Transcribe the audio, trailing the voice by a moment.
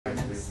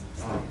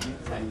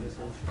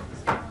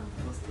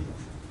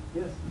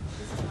Yes.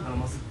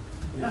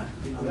 Yeah.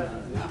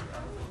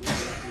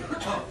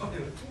 Oh,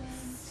 okay.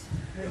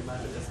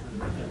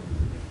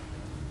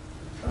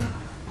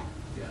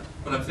 Yeah,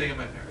 but I'm staying at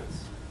my parents'.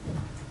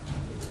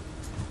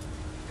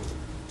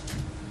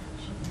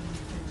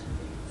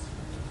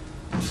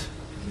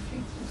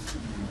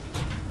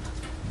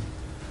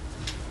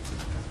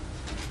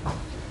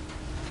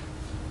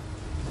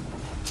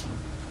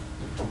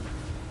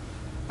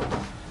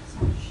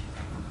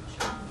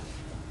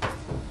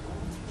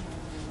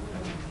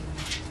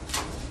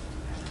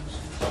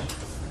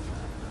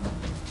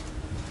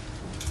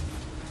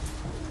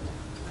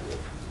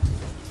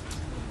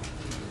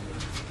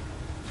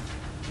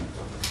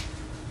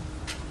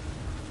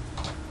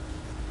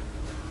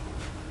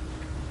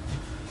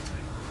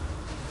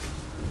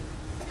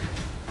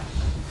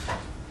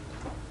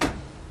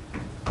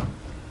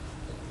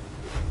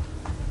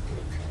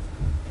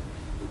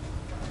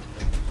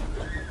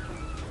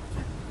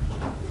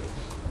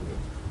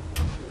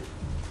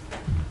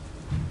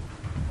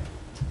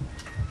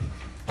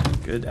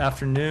 Good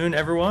afternoon,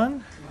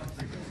 everyone,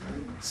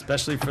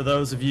 especially for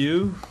those of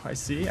you I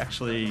see,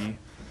 actually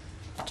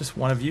just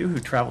one of you who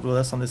traveled with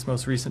us on this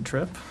most recent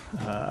trip,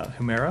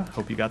 Humera.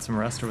 Hope you got some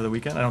rest over the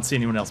weekend. I don't see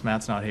anyone else.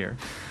 Matt's not here.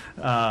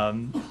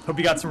 Hope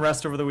you got some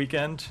rest over the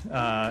weekend.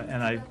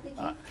 And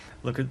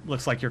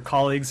looks like your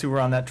colleagues who were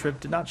on that trip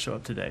did not show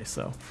up today.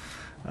 So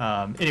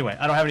anyway,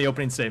 I don't have any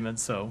opening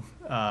statements. So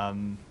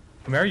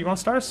Humera, you want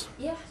to start us?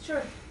 Yeah,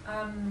 sure.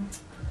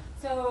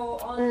 So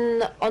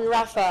on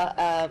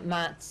Rafah,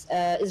 Matt,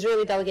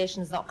 Israeli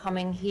delegation is not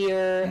coming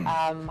here.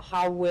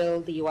 How will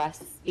the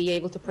U.S. be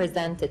able to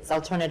present its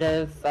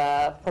alternative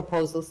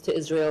proposals to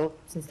Israel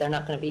since they're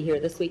not going to be here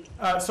this week?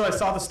 So I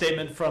saw the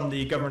statement from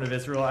the government of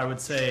Israel. I would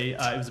say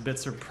it was a bit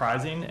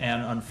surprising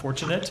and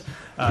unfortunate.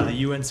 The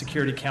UN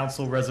Security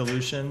Council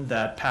resolution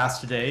that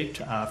passed today,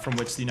 from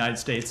which the United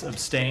States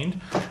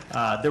abstained,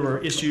 there were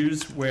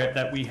issues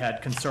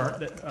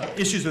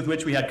issues with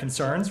which we had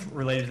concerns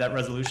related to that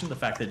resolution. The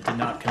fact that it did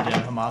not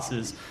condemn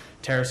Hamas's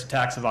terrorist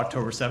attacks of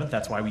October 7th.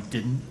 That's why we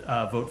didn't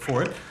vote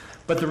for it.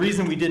 But the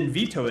reason we didn't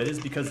veto it is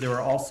because there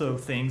were also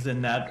things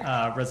in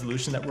that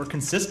resolution that were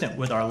consistent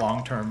with our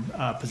long-term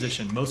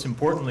position. Most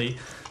importantly,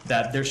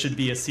 that there should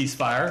be a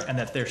ceasefire and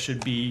that there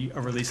should be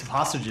a release of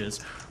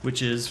hostages,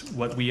 which is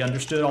what we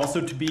understood also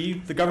to be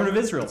the government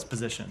of Israel's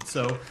position.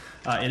 So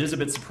it is a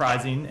bit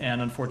surprising and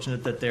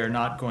unfortunate that they're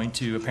not going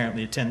to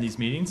apparently attend these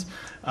meetings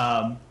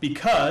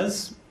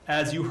because,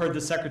 as you heard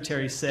the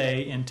secretary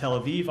say in Tel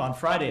Aviv on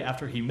Friday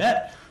after he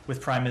met with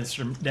Prime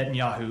Minister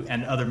Netanyahu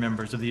and other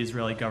members of the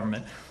Israeli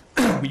government,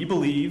 we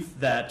believe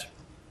that,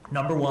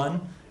 number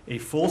one, a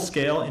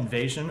full-scale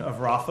invasion of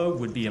Rafah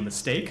would be a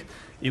mistake.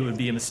 It would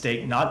be a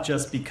mistake not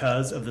just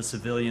because of the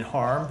civilian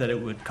harm that it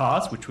would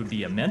cause, which would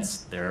be immense.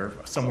 There are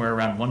somewhere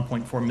around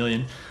 1.4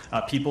 million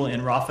people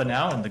in Rafah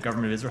now, and the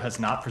government of Israel has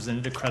not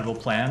presented a credible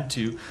plan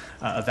to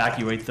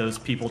evacuate those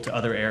people to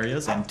other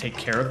areas and take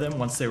care of them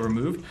once they were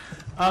moved.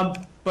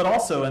 But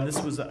also, and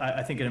this was,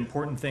 I think, an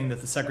important thing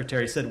that the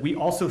secretary said, we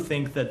also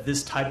think that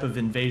this type of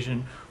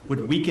invasion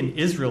would weaken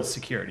Israel's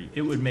security.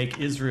 It would make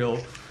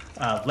Israel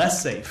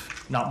less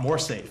safe, not more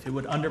safe. It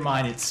would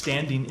undermine its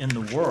standing in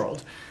the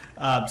world.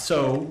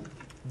 So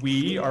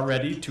we are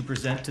ready to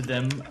present to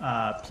them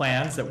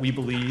plans that we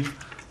believe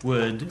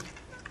would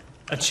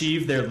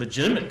achieve their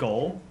legitimate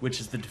goal, which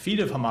is the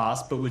defeat of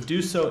Hamas, but would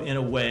do so in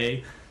a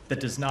way that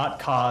does not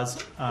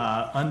cause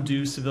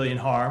undue civilian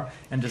harm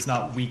and does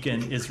not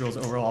weaken Israel's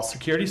overall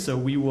security. So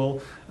we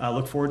will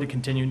look forward to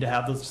continuing to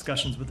have those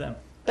discussions with them.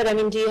 But I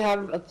mean, do you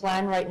have a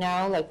plan right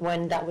now, like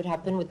when that would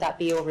happen? Would that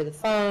be over the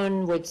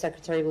phone? Would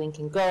Secretary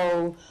Blinken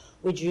go?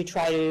 Would you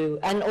try to,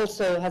 and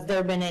also, has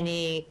there been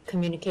any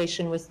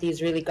communication with the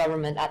Israeli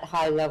government at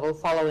high level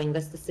following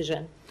this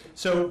decision?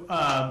 So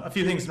a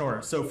few things in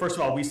order. So first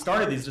of all, we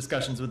started these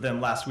discussions with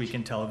them last week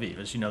in Tel Aviv.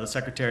 As you know, the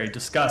Secretary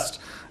discussed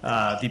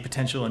the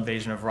potential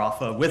invasion of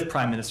Rafah with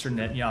Prime Minister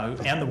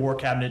Netanyahu and the War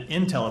Cabinet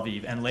in Tel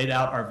Aviv and laid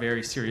out our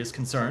very serious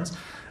concerns.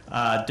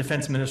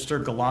 Defense Minister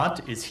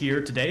Gallant is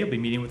here today. He'll be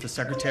meeting with the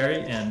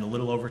Secretary in a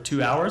little over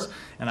 2 hours,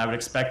 and I would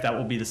expect that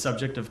will be the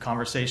subject of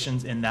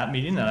conversations in that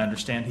meeting. And I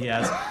understand he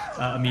has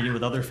a meeting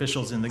with other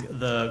officials in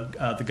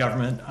the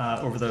government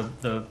over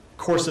the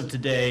course of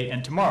today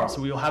and tomorrow.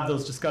 So we will have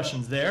those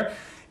discussions there.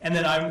 And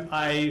then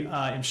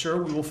I am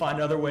sure we will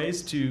find other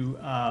ways to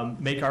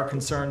make our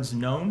concerns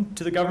known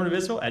to the government of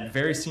Israel at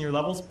very senior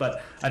levels,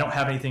 but I don't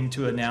have anything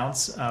to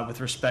announce with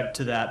respect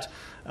to that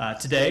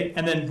today.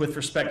 And then with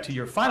respect to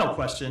your final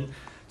question,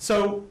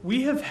 so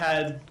we have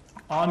had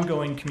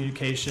ongoing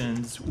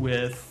communications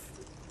with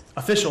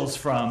officials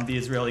from the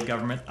Israeli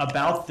government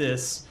about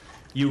this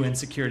UN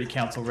Security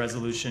Council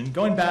resolution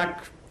going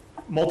back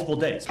multiple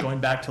days, going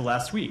back to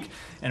last week.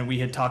 And we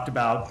had talked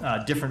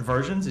about different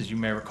versions. As you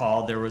may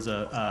recall, there was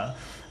a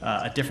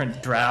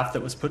different draft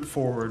that was put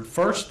forward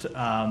first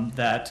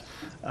that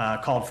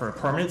called for a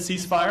permanent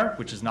ceasefire,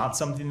 which is not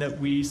something that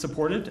we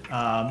supported.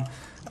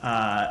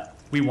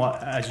 We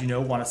want, as you know,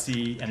 want to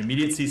see an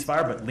immediate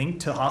ceasefire, but linked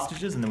to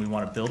hostages, and then we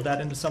want to build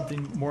that into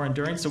something more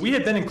enduring. So we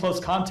had been in close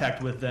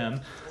contact with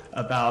them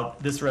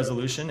about this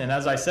resolution, and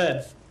as I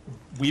said,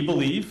 we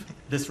believe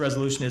this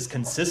resolution is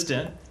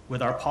consistent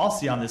with our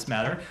policy on this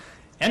matter,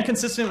 and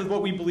consistent with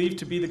what we believe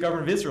to be the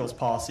government of Israel's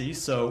policy.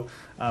 So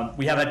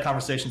we have had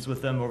conversations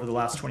with them over the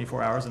last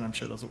 24 hours, and I'm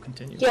sure those will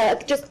continue. Yeah,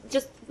 just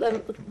a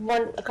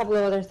couple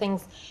of other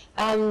things.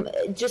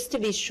 Just to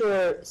be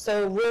sure,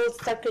 so will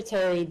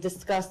Secretary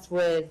discuss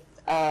with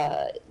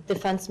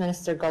Defense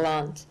Minister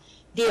Gallant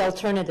the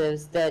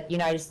alternatives that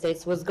United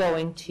States was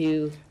going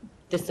to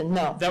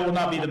no? That will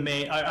not be the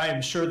main. I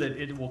am sure that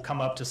it will come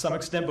up to some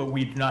extent, but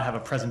we do not have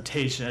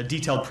a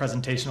detailed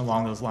presentation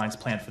along those lines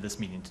planned for this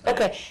meeting today.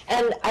 Okay,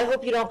 and I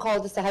hope you don't call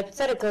this a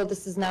hypothetical.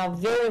 This is now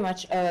very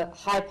much a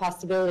high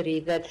possibility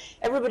that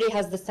everybody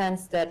has the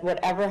sense that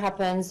whatever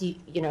happens,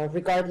 you know,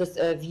 regardless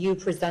of you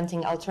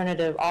presenting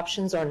alternative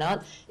options or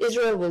not,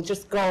 Israel will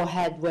just go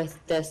ahead with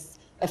this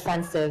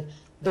offensive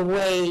the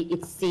way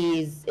it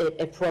sees it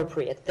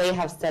appropriate. They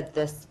have said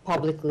this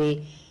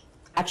publicly.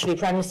 Actually,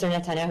 Prime Minister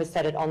Netanyahu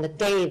said it on the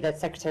day that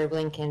Secretary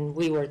Blinken,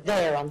 we were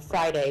there on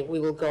Friday, we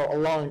will go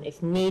alone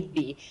if need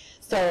be.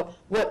 So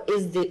what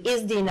is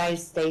the United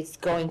States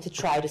going to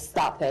try to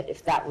stop it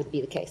if that would be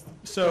the case?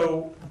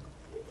 So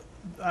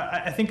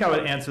I think I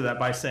would answer that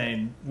by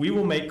saying we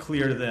will make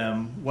clear to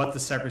them what the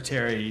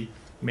Secretary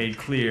made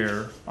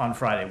clear on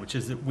Friday, which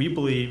is that we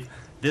believe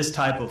this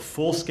type of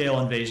full-scale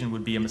invasion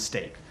would be a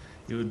mistake.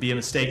 It would be a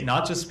mistake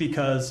not just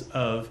because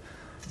of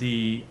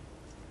the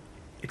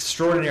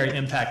extraordinary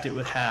impact it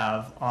would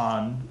have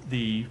on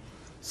the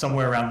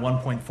somewhere around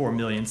 1.4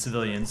 million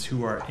civilians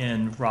who are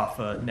in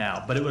Rafah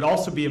now, but it would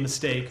also be a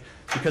mistake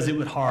because it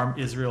would harm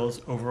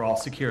Israel's overall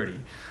security.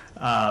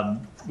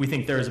 We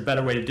think there is a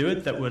better way to do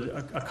it that would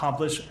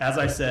accomplish, as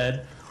I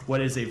said,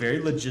 what is a very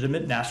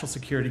legitimate national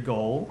security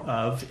goal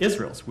of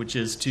Israel's, which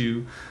is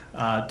to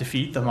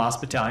defeat the Hamas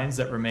battalions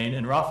that remain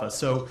in Rafah.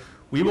 So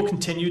we will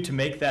continue to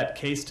make that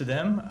case to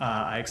them.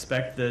 I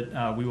expect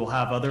that we will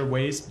have other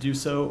ways to do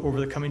so over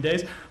the coming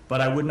days,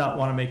 but I would not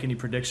want to make any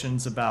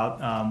predictions about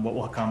what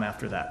will come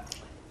after that.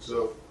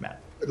 So, Matt.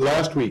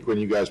 Last week when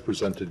you guys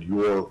presented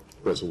your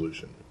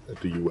resolution at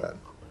the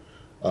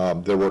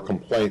UN, there were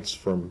complaints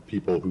from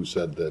people who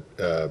said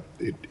that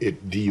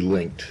it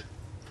de-linked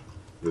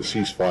the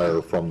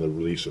ceasefire from the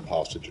release of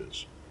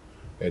hostages.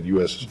 And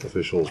U.S.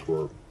 officials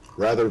were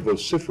rather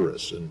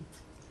vociferous in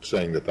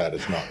saying that that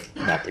is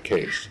not the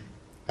case.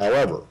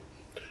 However,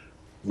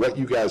 what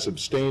you guys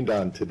abstained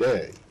on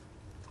today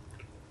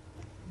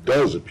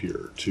does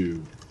appear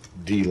to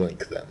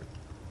de-link them.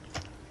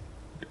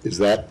 Is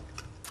that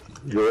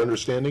your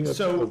understanding?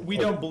 So we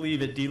don't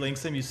believe it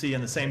delinks them. You see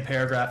in the same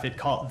paragraph,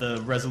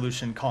 the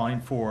resolution calling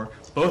for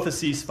both a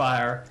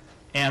ceasefire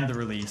and the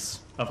release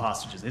of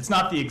hostages. It's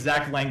not the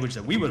exact language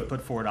that we would have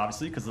put forward,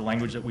 obviously, because the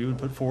language that we would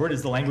put forward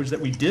is the language that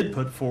we did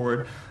put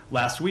forward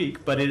last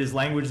week, but it is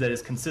language that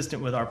is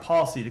consistent with our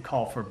policy to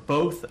call for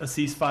both a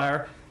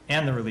ceasefire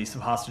and the release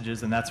of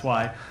hostages, and that's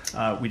why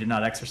we did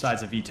not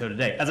exercise a veto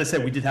today. As I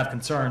said, we did have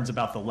concerns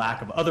about the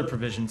lack of other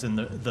provisions in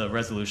the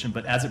resolution,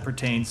 but as it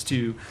pertains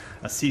to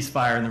a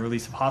ceasefire and the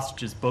release of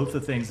hostages, both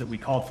the things that we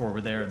called for were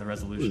there in the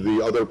resolution.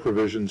 The other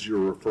provisions you're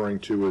referring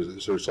to,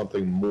 is there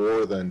something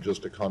more than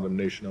just a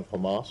condemnation of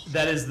Hamas?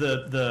 That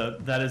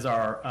is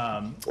our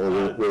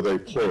or were they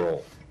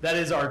plural? That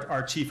is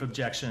our chief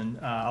objection.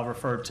 I'll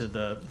refer to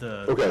the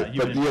okay,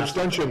 but the asked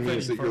abstention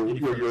means that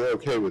you're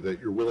okay with it.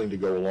 You're willing to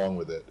go along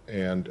with it,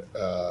 and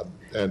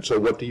so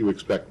what do you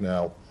expect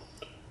now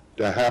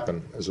to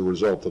happen as a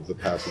result of the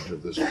passage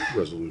of this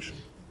resolution?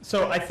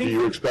 So I think. Do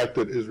you expect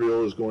that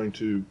Israel is going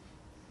to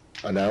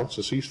announce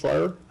a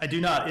ceasefire? I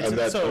do not.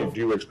 And do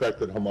you expect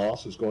that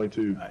Hamas is going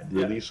to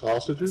release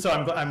hostages? So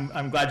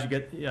I'm glad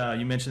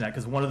you mentioned that,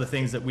 because one of the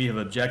things that we have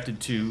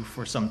objected to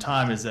for some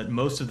time is that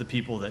most of the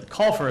people that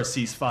call for a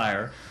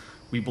ceasefire,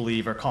 we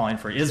believe, are calling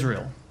for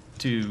Israel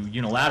to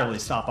unilaterally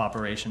stop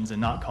operations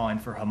and not calling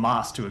for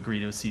Hamas to agree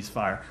to a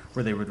ceasefire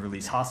where they would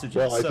release hostages.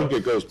 Well, I think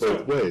it goes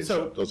both ways,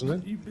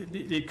 doesn't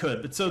it? It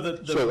could, but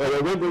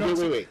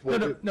wait.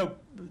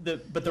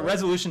 But the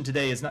resolution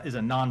today is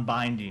a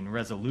non-binding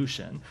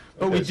resolution.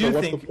 But okay, we do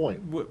so think. What's the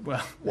point?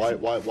 Well,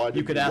 why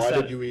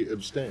did you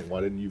abstain?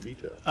 Why didn't you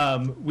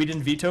veto? We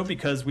didn't veto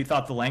because we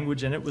thought the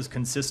language in it was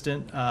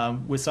consistent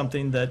with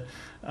something that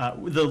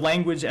the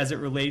language as it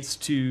relates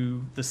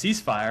to the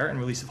ceasefire and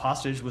release of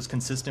hostage was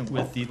consistent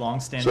with the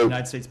long-standing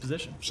United States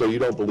position. So you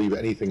don't believe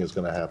anything is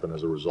going to happen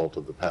as a result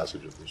of the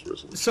passage of this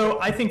resolution? So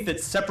I think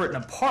that separate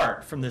and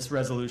apart from this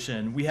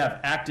resolution, we have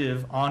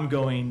active,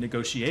 ongoing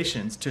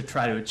negotiations to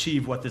try to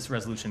achieve what this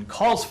resolution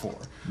calls for,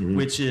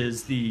 which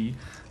is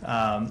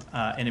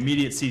an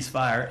immediate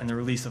ceasefire and the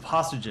release of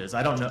hostages.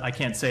 I don't know. I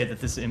can't say that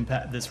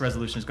this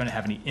resolution is going to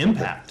have any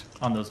impact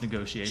on those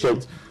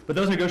negotiations. But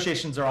those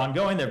negotiations are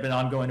ongoing. They've been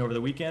ongoing over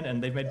the weekend,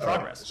 and they've made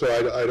progress. So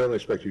I don't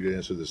expect you to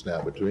answer this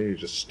now, but to me, you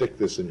just stick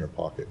this in your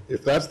pocket.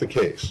 If that's the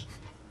case,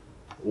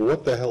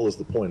 what the hell is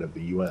the point of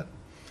the UN?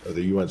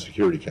 the UN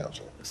Security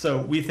Council.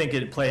 So we think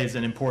it plays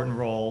an important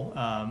role.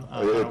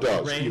 It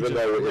does, even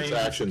though its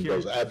action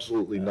does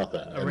absolutely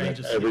nothing.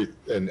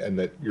 And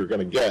that you're going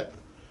to get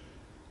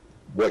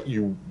what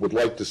you would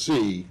like to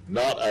see,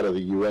 not out of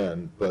the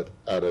UN, but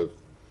out of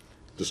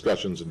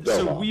discussions in Doha.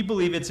 So we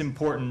believe it's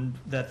important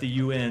that the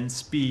UN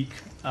speak,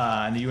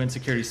 and the UN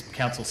Security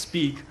Council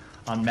speak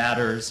on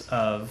matters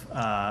of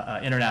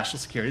international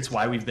security. It's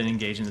why we've been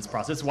engaged in this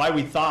process. It's why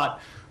we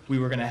thought we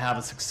were going to have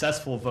a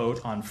successful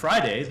vote on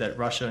Friday that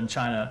Russia and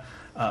China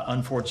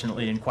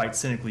unfortunately and quite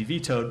cynically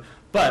vetoed.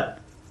 But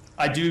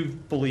I do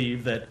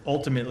believe that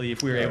ultimately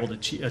if we were able to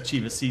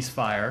achieve a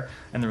ceasefire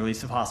and the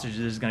release of hostages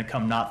is going to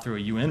come not through a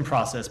UN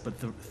process, but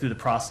through the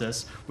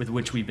process with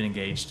which we've been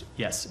engaged,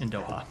 yes, in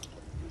Doha.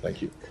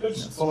 Thank you. Can I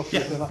just follow up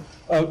on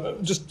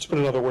that? Just to put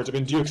in other words, I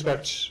mean, do you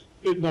expect,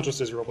 not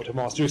just Israel, but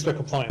Hamas, do you expect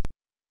compliance?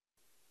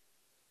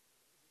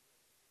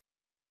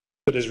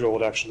 That Israel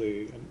would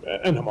actually,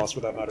 and Hamas for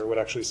that matter, would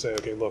actually say,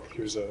 okay, look,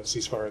 here's a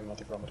ceasefire in the month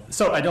of Ramadan.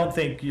 So I don't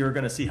think you're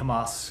going to see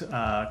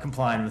Hamas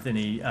complying with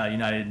any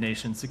United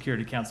Nations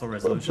Security Council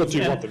resolution. But do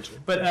you want them to?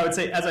 But I would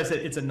say, as I said,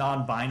 it's a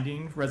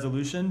non-binding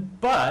resolution,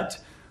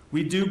 but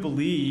we do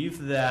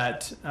believe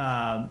that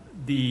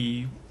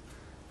the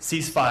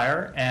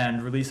ceasefire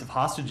and release of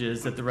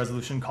hostages that the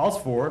resolution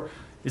calls for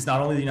is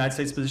not only the United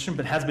States' position,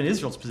 but has been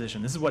Israel's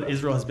position. This is what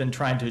Israel has been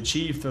trying to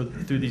achieve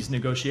through these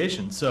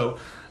negotiations. So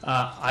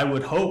I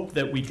would hope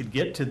that we could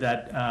get to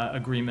that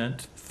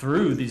agreement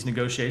through these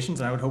negotiations,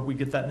 and I would hope we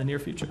get that in the near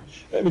future.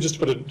 I mean, just to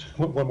put it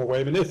one more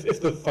way, I mean,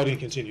 if the fighting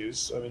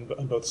continues, I mean,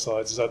 on both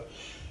sides, is that,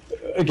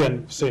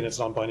 again, saying it's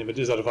non-binding, but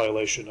is that a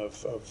violation of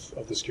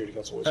the Security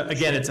Council resolution?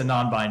 Again, it's a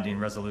non-binding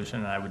resolution,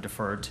 and I would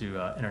defer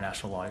to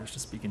international lawyers to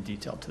speak in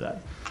detail to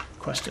that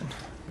question.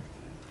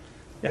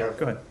 Yeah,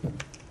 go ahead.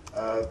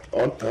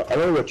 I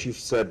know what you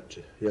said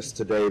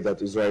yesterday,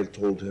 that Israel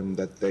told him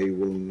that they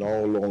will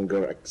no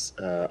longer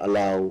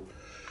allow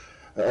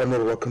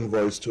UNRWA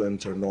convoys to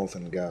enter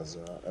northern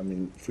Gaza. I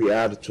mean, if we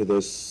add to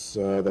this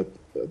that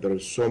there are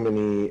so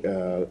many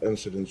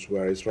incidents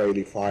where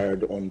Israeli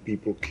fired on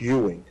people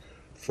queuing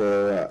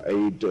for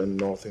aid in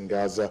northern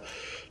Gaza,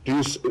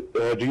 do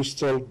you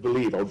still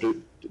believe, or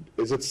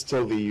is it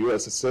still the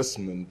U.S.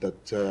 assessment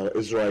that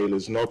Israel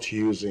is not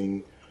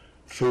using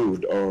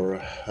food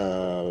or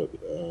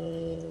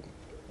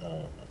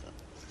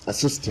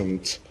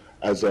assistance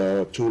as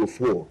a tool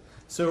of war?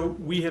 So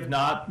we have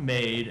not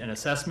made an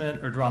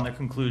assessment or drawn the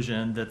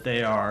conclusion that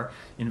they are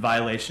in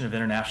violation of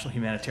international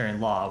humanitarian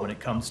law when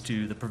it comes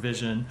to the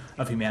provision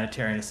of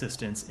humanitarian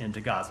assistance into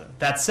Gaza.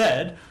 That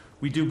said,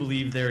 we do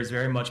believe there is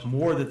very much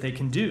more that they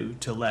can do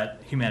to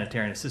let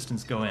humanitarian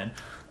assistance go in,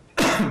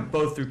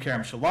 both through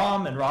Kerem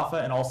Shalom and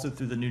Rafah, and also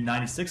through the new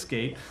 96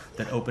 gate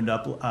that opened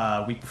up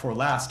week before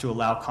last to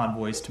allow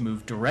convoys to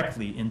move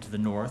directly into the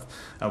north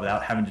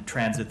without having to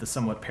transit the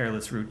somewhat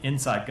perilous route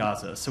inside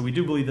Gaza. So we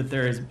do believe that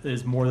there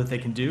is more that they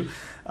can do,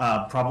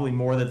 probably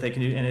more that they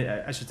can do.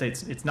 And I should say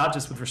it's not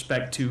just with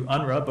respect to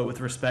UNRWA, but with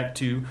respect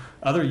to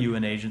other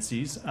UN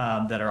agencies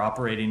that are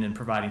operating and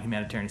providing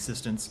humanitarian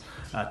assistance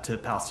to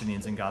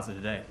Palestinians in Gaza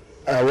today.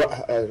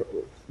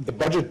 The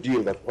budget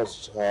deal that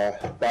was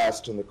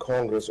passed in the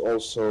Congress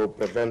also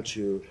prevent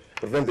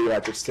the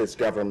United States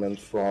government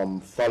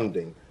from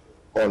funding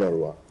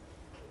UNRWA.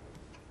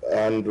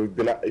 And we've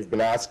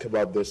been asked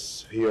about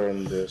this here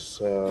in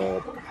this,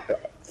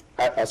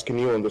 asking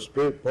you on this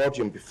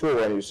podium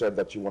before, and you said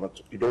that you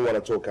don't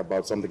want to talk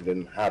about something that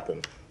didn't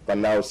happen, but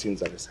now it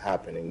seems that it's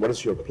happening. What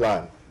is your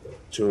plan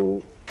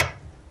to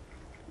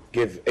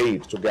give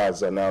aid to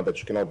Gaza now that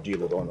you cannot deal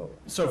with UNRWA?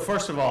 So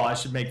first of all, I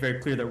should make very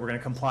clear that we're going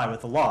to comply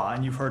with the law,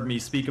 and you've heard me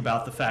speak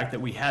about the fact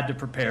that we had to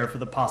prepare for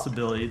the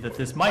possibility that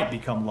this might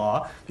become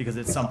law, because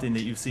it's something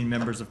that you've seen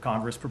members of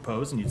Congress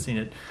propose, and you've seen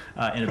it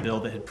in a bill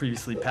that had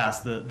previously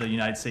passed the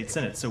United States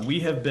Senate. So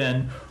we have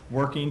been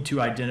working to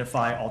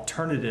identify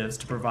alternatives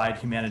to provide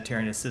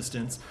humanitarian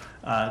assistance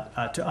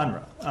to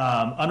UNRWA.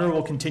 UNRWA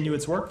will continue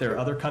its work. There are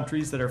other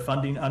countries that are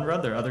funding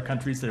UNRWA. There are other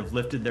countries that have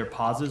lifted their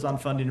pauses on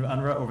funding of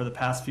UNRWA over the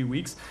past few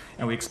weeks,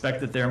 and we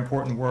expect that their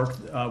important work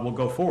will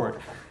go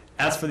forward.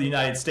 As for the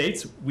United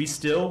States, we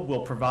still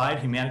will provide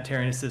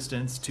humanitarian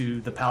assistance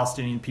to the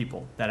Palestinian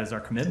people. That is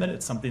our commitment.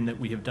 It's something that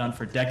we have done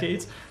for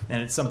decades,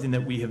 and it's something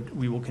that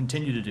we will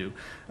continue to do.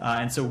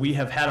 And so we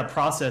have had a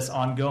process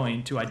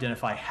ongoing to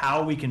identify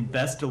how we can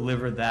best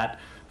deliver that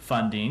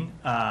funding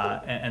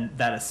and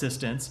that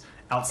assistance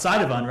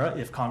outside of UNRWA,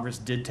 if Congress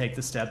did take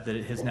the step that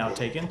it has now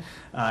taken.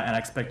 And I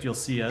expect you'll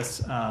see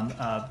us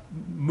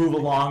move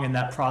along in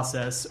that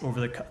process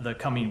over the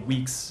coming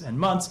weeks and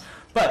months.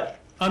 But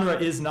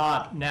UNRWA is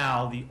not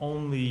now the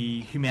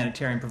only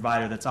humanitarian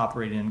provider that's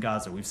operating in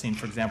Gaza. We've seen,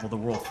 for example, the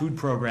World Food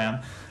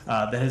Program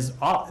that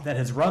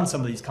has run some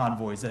of these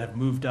convoys that have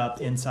moved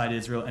up inside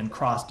Israel and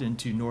crossed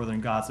into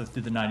northern Gaza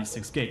through the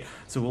 96 gate.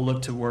 So we'll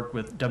look to work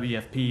with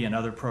WFP and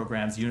other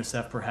programs,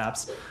 UNICEF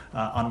perhaps,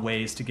 on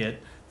ways to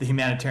get the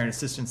humanitarian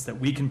assistance that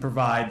we can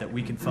provide, that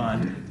we can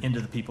fund,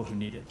 into the people who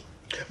need it.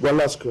 One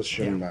last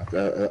question, Matt.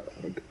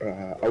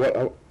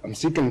 I'm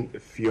seeking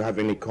if you have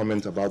any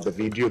comment about the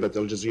video that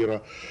Al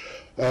Jazeera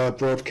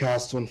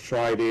broadcast on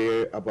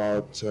Friday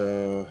about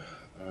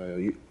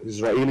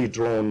Israeli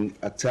drone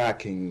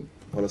attacking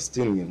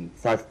Palestinian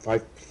five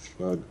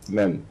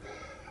men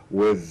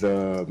with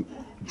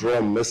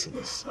drone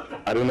missiles.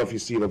 I don't know if you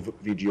see the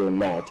video or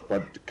not,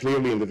 but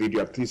clearly in the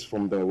video, at least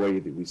from the way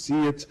that we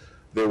see it,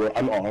 they were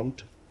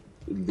unarmed,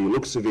 they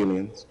look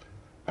civilians,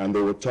 and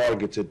they were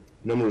targeted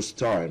numerous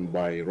times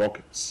by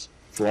rockets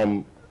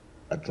from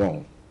a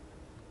drone.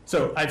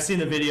 So I've seen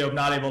the video,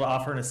 not able to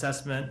offer an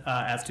assessment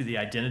as to the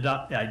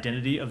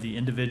identity of the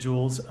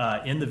individuals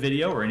in the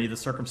video or any of the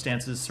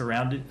circumstances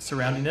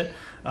surrounding it,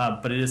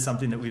 but it is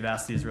something that we've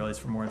asked the Israelis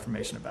for more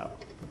information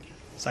about.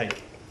 Saeed.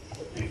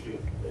 Thank you.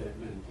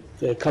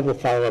 A couple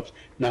of follow-ups.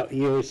 Now,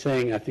 you were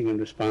saying, I think in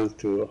response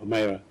to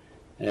Humaira,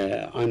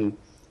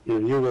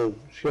 you will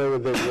share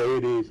with the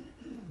Israelis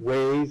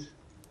ways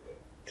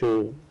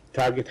to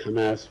target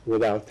Hamas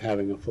without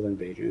having a full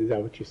invasion. Is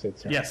that what you said,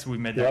 sir? Yes, we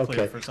made that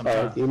clear for some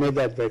time. You made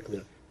that very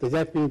clear. Does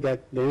that mean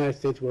that the United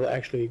States will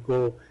actually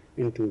go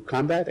into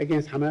combat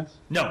against Hamas?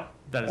 No,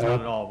 that is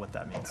not at all what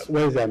that means.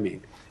 What does that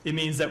mean? It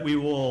means that we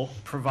will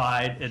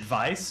provide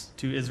advice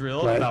to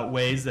Israel about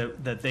ways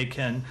that they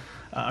can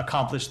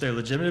accomplish their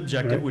legitimate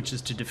objective, which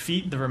is to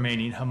defeat the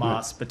remaining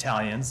Hamas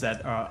battalions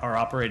that are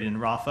operating in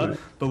Rafah,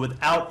 but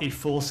without a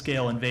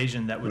full-scale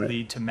invasion that would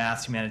lead to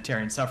mass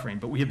humanitarian suffering.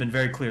 But we have been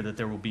very clear that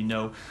there will be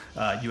no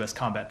U.S.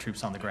 combat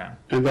troops on the ground.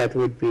 And that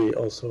would be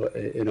also,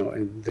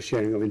 in the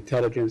sharing of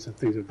intelligence and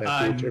things of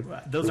that nature.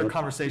 Those are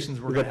conversations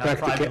we're going to have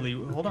privately.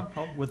 Hold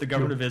on, with the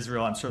government of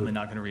Israel. I'm certainly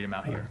not going to read them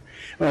out here.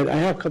 All right, I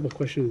have a couple of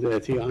questions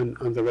to you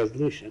on the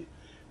resolution.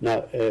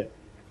 Now,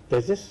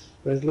 does this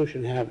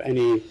resolution have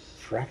any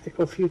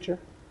practical future?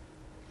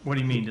 What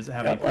do you mean? Does it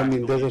have any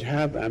practical does it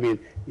have,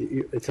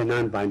 it's a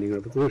non-binding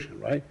resolution,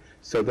 right?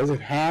 So does it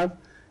have,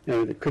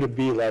 could it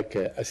be like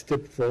a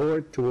step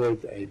forward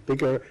towards a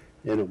bigger,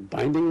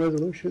 binding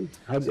resolution?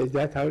 Is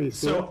that how you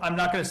see it? So I'm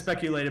not going to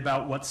speculate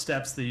about what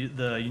steps the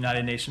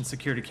United Nations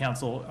Security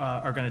Council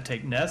are going to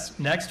take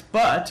next,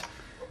 but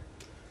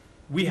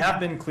we have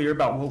been clear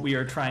about what we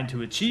are trying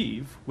to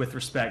achieve with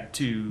respect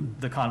to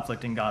the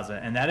conflict in Gaza,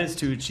 and that is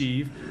to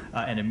achieve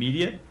an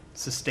immediate,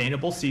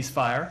 sustainable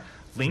ceasefire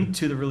linked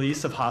to the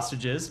release of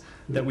hostages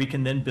that we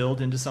can then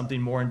build into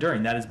something more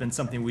enduring. That has been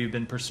something we've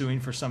been pursuing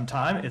for some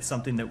time. It's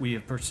something that we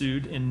have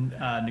pursued in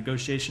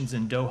negotiations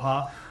in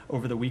Doha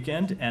over the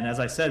weekend. And as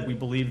I said, we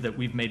believe that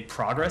we've made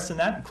progress in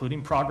that,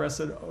 including progress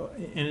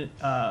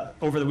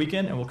over the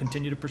weekend, and we'll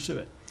continue to pursue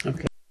it.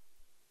 Okay.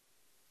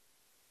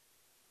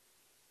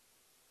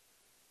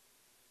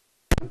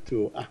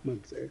 To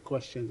Ahmed's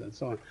questions and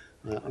so on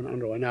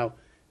UNRWA. Now,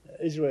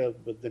 Israel,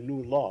 with the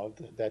new law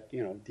that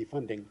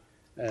defunding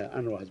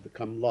UNRWA has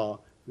become law,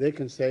 they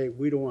can say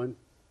we don't want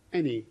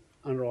any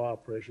UNRWA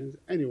operations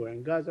anywhere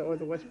in Gaza or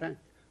the West Bank,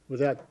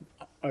 without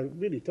are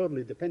really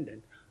totally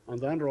dependent on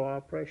the UNRWA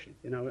operations.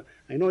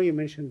 I know you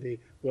mentioned the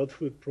World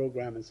Food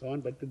Program and so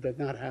on, but it does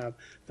not have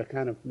the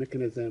kind of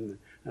mechanism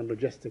and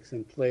logistics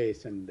in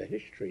place and the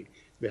history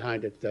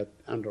behind it that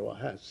UNRWA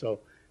has. So,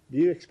 do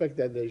you expect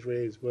that the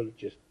Israelis will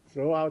just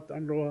throw out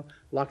UNRWA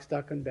lock,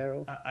 stock, and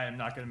barrel? I am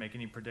not going to make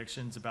any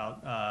predictions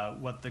about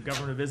what the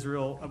government of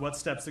Israel, what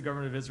steps the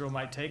government of Israel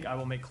might take. I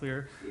will make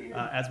clear,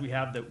 as we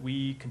have, that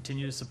we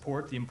continue to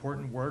support the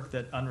important work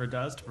that UNRWA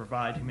does to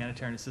provide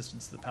humanitarian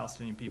assistance to the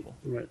Palestinian people.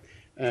 Right.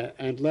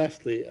 And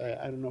lastly,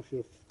 I don't know if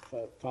you're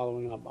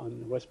following up on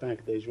the West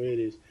Bank. The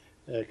Israelis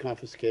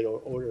confiscate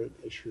or order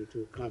issue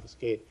to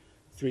confiscate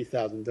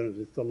 3,000 dirhams.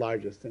 It's the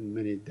largest in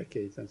many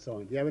decades and so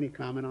on. Do you have any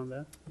comment on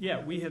that?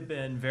 Yeah, we have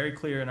been very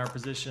clear in our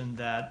position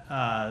that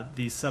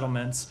these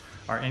settlements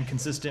are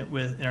inconsistent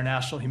with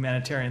international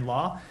humanitarian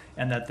law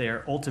and that they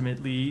are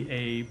ultimately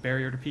a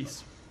barrier to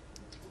peace.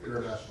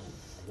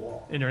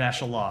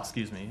 International law,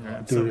 excuse me.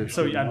 I'm so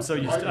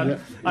used to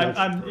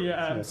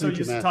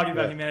talking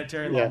about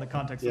humanitarian law in the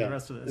context of the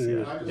rest of this.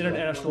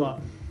 International law.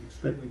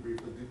 Extremely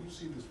briefly, did you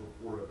see this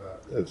report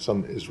about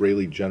some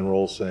Israeli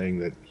general saying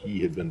that he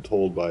had been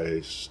told by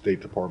a State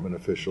Department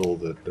official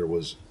that there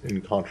was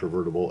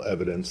incontrovertible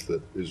evidence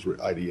that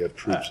IDF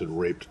troops had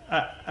raped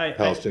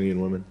Palestinian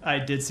women? I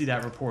did see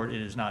that report.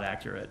 It is not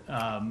accurate.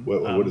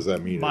 What does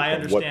that mean? My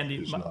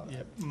understanding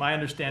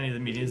of the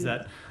meeting is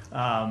that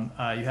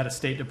you had a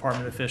State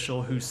Department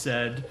official who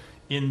said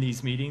in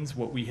these meetings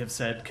what we have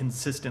said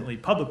consistently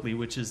publicly,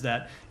 which is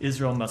that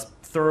Israel must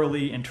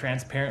thoroughly and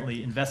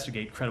transparently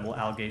investigate credible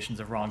allegations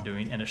of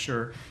wrongdoing and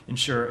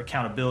ensure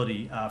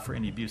accountability for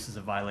any abuses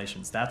and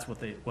violations. That's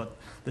what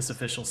this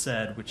official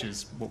said, which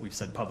is what we've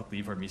said publicly.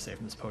 You've heard me say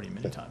from this podium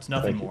many times.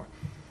 Nothing more.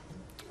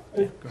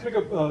 Can I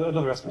go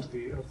another aspect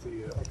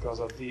of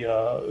Gaza,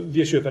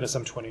 the issue of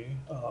NSM-20?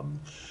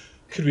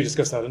 Could we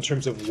discuss that in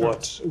terms of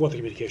what the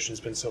communication has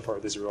been so far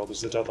with Israel?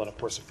 There's a deadline, of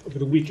course, over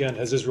the weekend.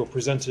 Has Israel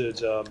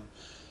presented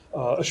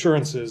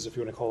assurances, if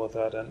you want to call it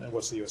that, and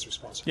what's the U.S.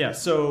 response? Yeah,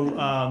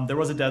 so there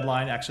was a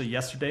deadline actually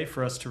yesterday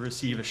for us to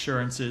receive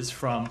assurances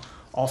from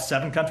all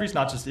 7 countries,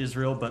 not just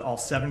Israel, but all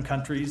 7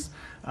 countries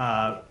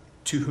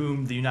to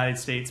whom the United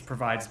States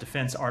provides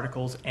defense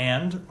articles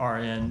and are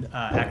in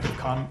active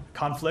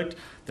conflict.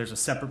 There's a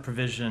separate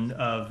provision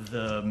of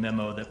the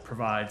memo that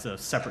provides a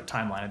separate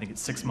timeline. I think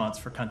it's 6 months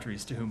for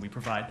countries to whom we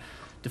provide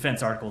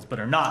defense articles but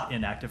are not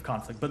in active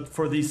conflict. But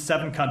for these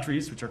 7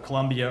 countries, which are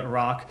Colombia,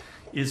 Iraq,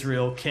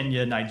 Israel,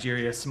 Kenya,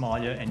 Nigeria,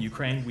 Somalia, and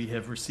Ukraine, we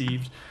have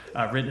received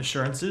written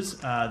assurances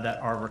that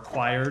are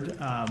required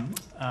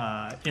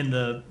in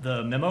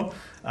the memo.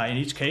 In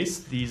each case,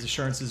 these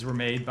assurances were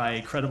made by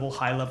a credible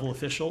high-level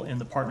official in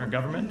the partner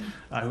government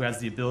who has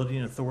the ability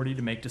and authority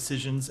to make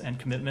decisions and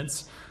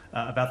commitments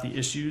about the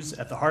issues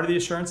at the heart of the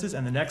assurances.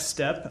 And the next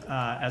step,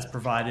 as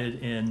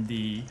provided in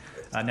the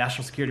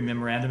National Security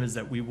Memorandum, is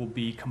that we will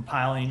be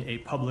compiling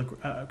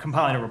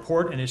a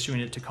report and issuing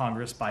it to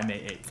Congress by May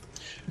 8th.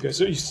 Okay,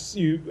 so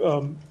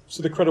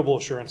so the credible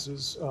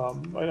assurances, I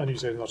know you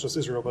say not just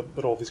Israel,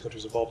 but all of these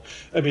countries involved.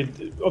 I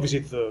mean, obviously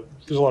there's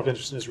a lot of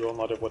interest in Israel and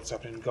a lot of what's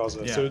happening in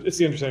Gaza. Yeah. So it's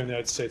the understanding of the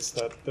United States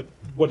that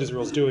what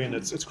Israel's doing,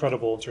 it's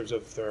credible in terms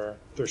of their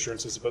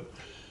assurances about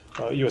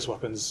U.S.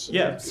 weapons.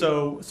 Yeah,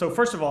 so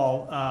first of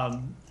all,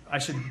 I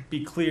should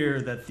be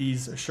clear that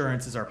these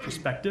assurances are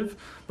prospective,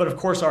 but of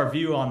course our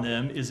view on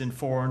them is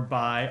informed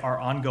by our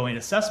ongoing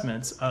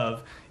assessments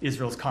of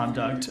Israel's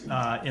conduct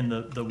in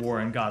the war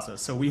in Gaza.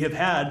 So we have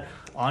had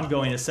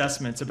ongoing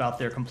assessments about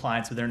their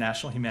compliance with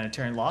international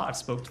humanitarian law. I've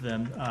spoke to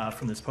them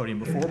from this podium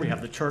before. We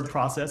have the TURG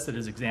process that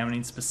is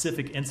examining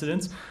specific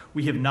incidents.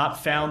 We have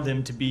not found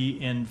them to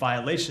be in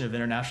violation of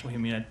international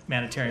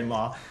humanitarian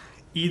law,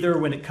 either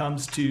when it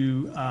comes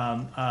to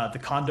the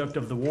conduct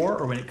of the war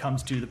or when it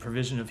comes to the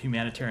provision of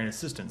humanitarian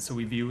assistance. So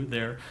we view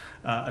their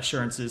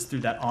assurances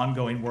through that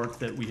ongoing work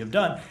that we have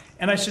done.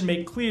 And I should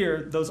make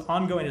clear, those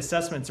ongoing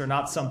assessments are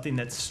not something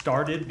that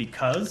started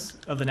because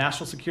of the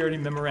National Security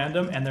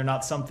Memorandum, and they're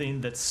not something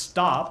that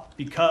stopped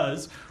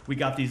because we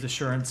got these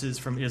assurances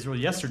from Israel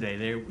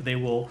yesterday. They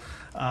will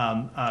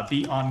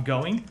be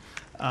ongoing.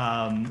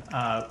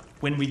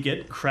 When we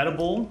get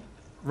credible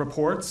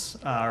reports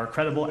or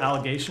credible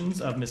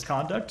allegations of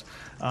misconduct,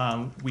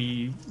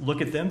 we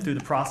look at them through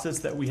the process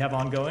that we have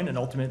ongoing, and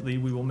ultimately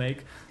we will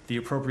make the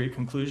appropriate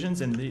conclusions.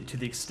 And to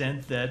the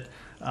extent that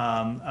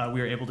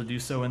we are able to do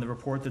so in the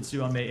report that's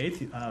due on May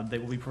 8th, they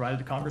will be provided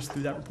to Congress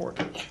through that report.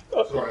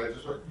 Sorry, I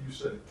just heard you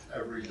said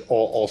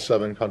all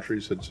 7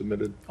 countries had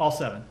submitted? All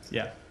 7,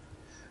 yeah.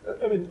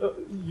 I mean,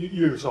 you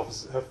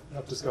yourself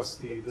have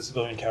discussed the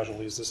civilian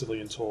casualties, the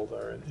civilian toll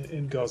there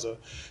in Gaza.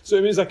 So,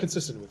 I mean, is that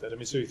consistent with it? I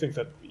mean, so you think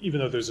that even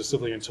though there's a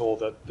civilian toll,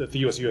 that the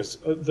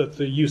that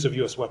the use of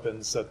U.S.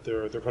 weapons, that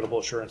there are credible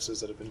assurances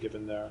that have been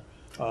given there,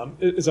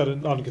 is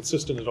that not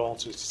inconsistent at all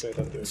to say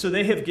that? So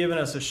they have given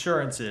us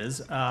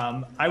assurances.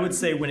 I would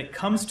say when it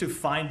comes to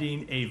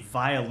finding a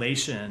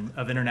violation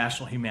of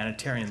international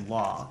humanitarian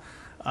law,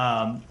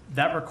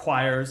 that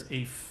requires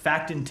a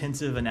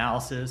fact-intensive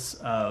analysis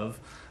of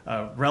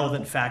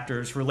relevant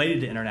factors related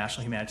to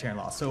international humanitarian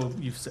law. So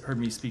you've heard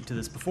me speak to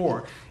this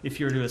before. If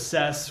you're to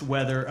assess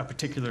whether a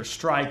particular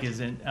strike is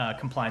in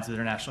compliance with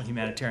international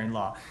humanitarian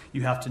law,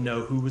 you have to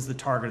know who was the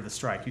target of the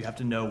strike. You have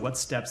to know what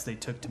steps they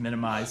took to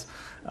minimize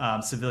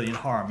civilian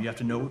harm. You have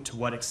to know to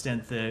what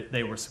extent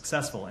they were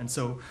successful. And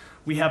so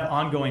we have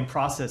ongoing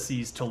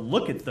processes to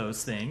look at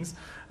those things.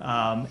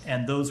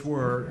 And those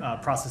were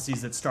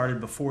processes that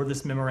started before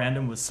this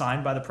memorandum was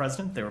signed by the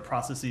president. There were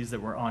processes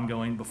that were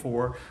ongoing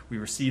before we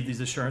received these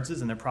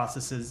assurances, and they're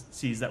processes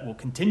that will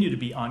continue to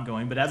be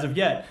ongoing. But as of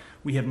yet,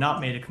 we have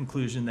not made a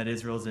conclusion that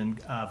Israel is in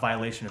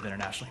violation of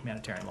international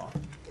humanitarian law.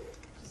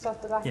 Just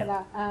off the back Yeah.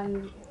 of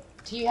that,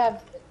 do you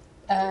have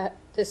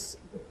this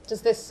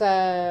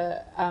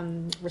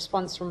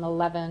response from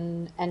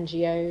 11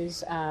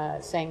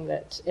 NGOs saying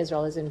that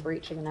Israel is in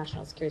breach of the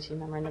National Security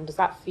Memorandum, does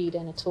that feed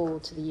in at all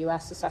to the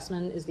US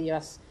assessment? Is the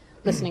US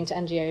listening to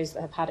NGOs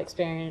that have had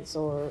experience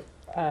or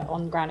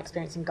on-ground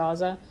experience in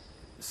Gaza?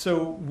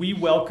 So we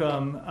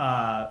welcome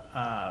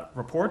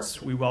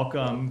reports. We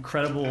welcome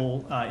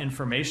credible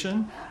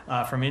information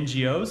from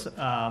NGOs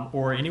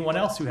or anyone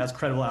else who has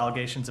credible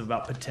allegations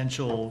about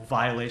potential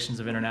violations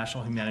of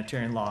international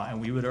humanitarian law.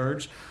 And we would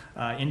urge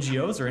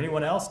NGOs or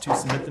anyone else to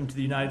submit them to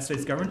the United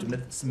States government,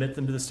 to submit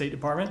them to the State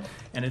Department,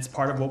 and it's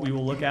part of what we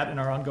will look at in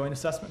our ongoing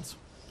assessments.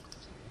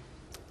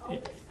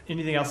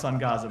 Anything else on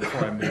Gaza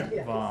before I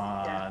move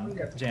on?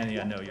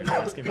 Janny, I know you're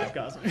asking about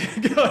Gaza.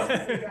 Go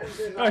ahead.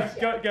 All right,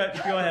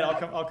 go ahead.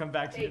 I'll come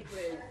back to you.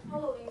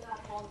 Following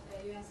that on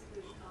UN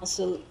Security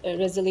Council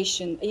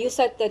resolution, you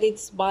said that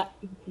it's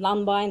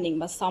non-binding,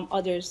 but some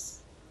others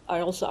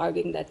are also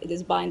arguing that it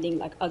is binding,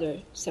 like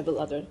several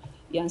other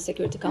UN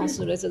Security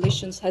Council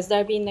resolutions. Has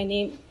there been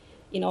any,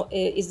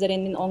 is there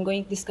any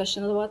ongoing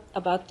discussion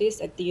about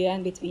this at the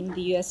UN between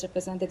the US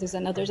representatives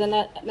and others?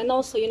 And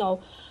also,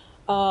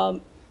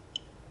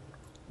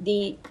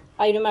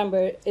 I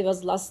remember it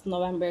was last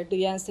November, the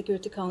UN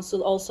Security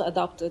Council also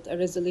adopted a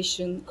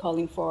resolution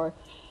calling for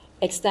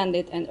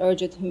extended and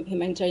urgent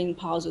humanitarian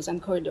pauses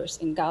and corridors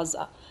in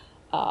Gaza,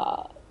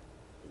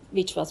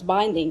 which was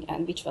binding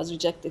and which was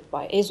rejected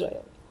by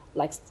Israel,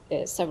 like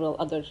several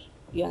other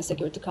UN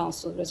Security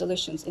Council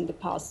resolutions in the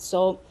past.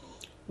 So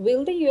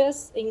will the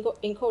U.S.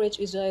 encourage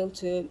Israel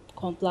to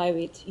comply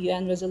with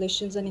UN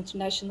resolutions and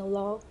international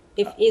law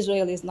if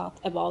Israel is not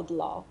about the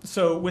law?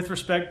 So with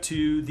respect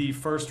to the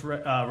first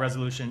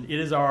resolution, it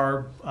is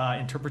our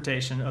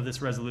interpretation of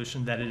this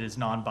resolution that it is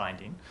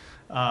non-binding.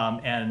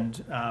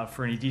 And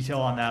for any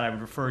detail on that, I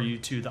would refer you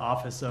to the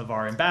office of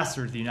our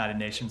ambassador to the United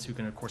Nations, who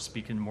can, of course,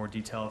 speak in more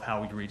detail of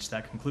how we reached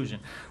that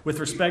conclusion. With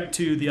respect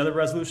to the other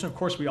resolution, of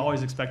course, we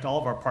always expect all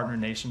of our partner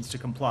nations to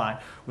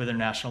comply with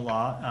international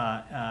law,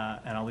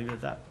 and I'll leave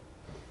it at that.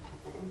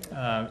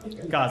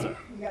 Gaza.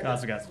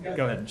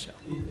 Go ahead, Michelle.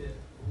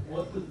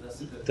 What will the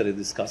Secretary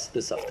discuss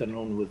this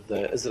afternoon with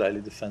the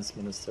Israeli Defense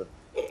Minister?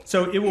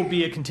 So it will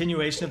be a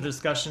continuation of the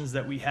discussions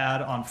that we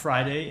had on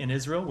Friday in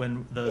Israel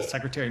when the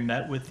Secretary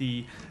met with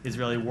the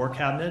Israeli War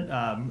Cabinet.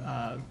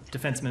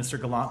 Defense Minister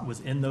Gallant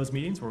was in those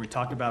meetings where we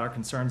talked about our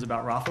concerns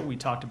about Rafah. We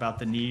talked about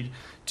the need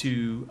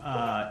to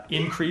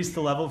increase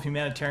the level of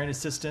humanitarian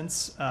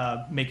assistance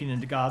making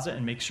into Gaza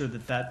and make sure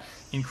that that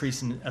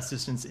increase in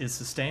assistance is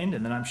sustained.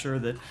 And then I'm sure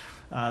that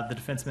the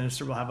Defense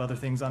Minister will have other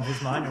things on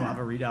his mind and we'll have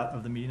a readout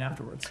of the meeting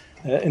afterwards.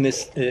 In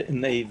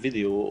a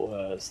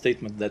video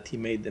statement that he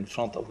made in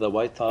front of the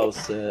White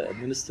House,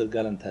 Minister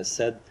Gallant has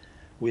said,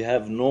 "We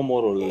have no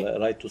moral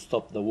right to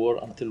stop the war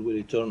until we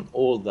return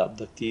all the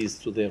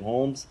abductees to their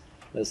homes.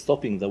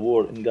 Stopping the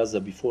war in Gaza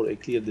before a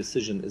clear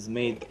decision is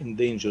made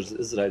endangers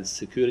Israel's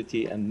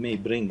security and may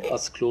bring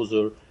us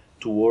closer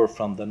to war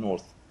from the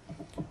north."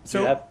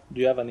 So,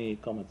 do you have any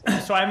comments?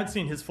 So I haven't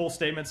seen his full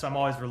statement, so I'm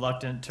always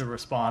reluctant to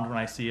respond when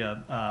I see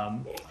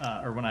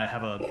or when I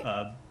have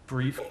a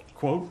brief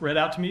quote read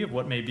out to me of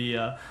what may be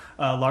a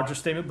larger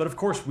statement. But of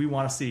course, we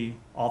want to see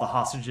all the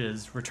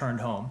hostages returned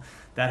home.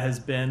 That has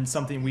been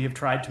something we have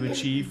tried to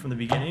achieve from the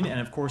beginning. And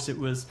of course, it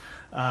was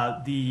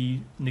the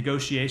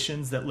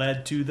negotiations that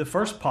led to the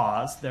first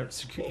pause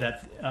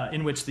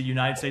in which the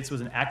United States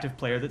was an active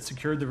player that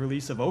secured the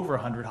release of over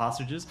 100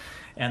 hostages.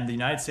 And the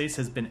United States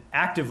has been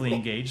actively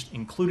engaged,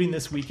 including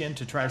this weekend,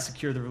 to try to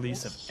secure the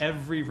release of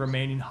every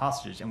remaining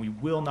hostage. And we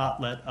will not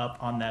let up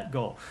on that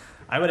goal.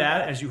 I would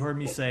add, as you heard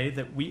me say,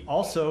 that we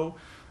also,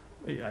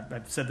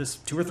 I've said this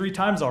 2 or 3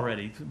 times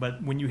already,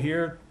 but when you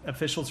hear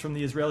officials from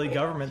the Israeli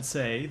government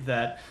say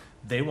that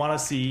they want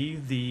to see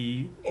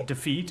the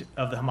defeat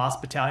of the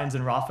Hamas battalions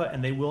in Rafah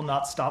and they will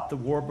not stop the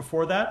war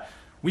before that,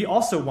 we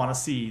also want to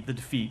see the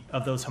defeat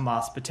of those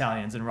Hamas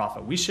battalions in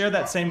Rafah. We share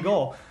that same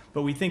goal,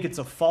 but we think it's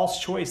a false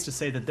choice to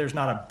say that there's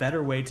not a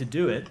better way to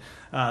do it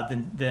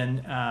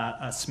than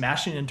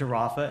smashing into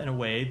Rafah in a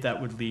way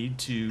that would lead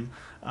to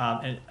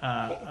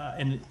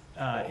an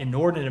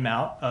inordinate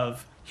amount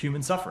of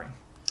human suffering.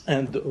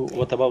 And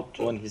what about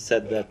when he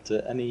said that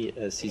any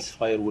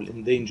ceasefire will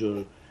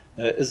endanger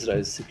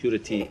Israel's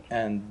security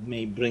and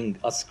may bring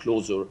us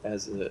closer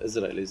as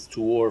Israelis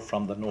to war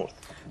from the north?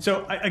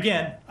 So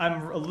again,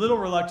 I'm a little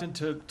reluctant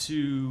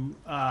to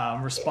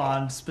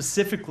respond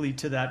specifically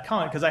to that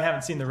comment because I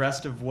haven't seen the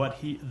rest of what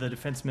the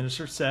defense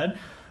minister said,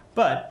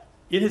 but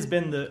it has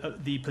been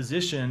the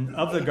position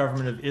of the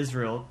government of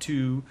Israel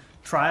to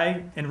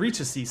try and reach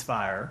a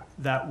ceasefire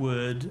that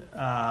would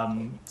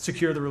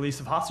secure the release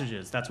of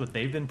hostages. That's what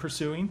they've been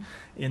pursuing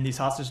in these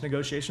hostage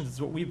negotiations.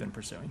 It's what we've been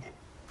pursuing.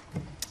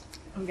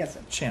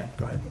 Shannon,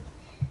 go ahead.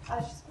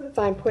 Just put a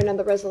fine point on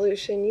the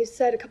resolution. You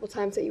said a couple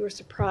times that you were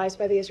surprised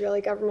by the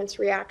Israeli government's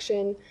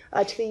reaction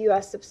to the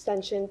U.S.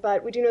 abstention,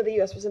 but we do know the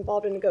U.S. was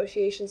involved in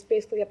negotiations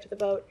basically up to the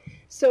vote.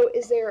 So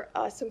is there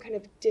some kind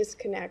of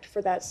disconnect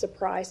for that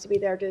surprise to be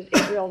there? Did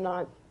Israel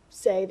not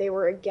say they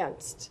were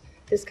against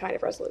this kind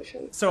of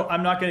resolution? So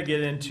I'm not going to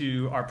get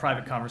into our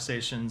private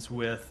conversations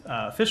with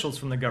officials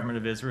from the government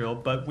of Israel,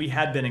 but we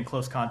had been in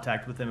close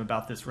contact with them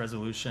about this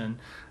resolution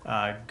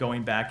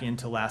going back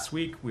into last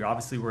week. We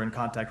obviously were in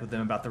contact with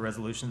them about the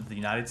resolution that the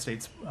United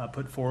States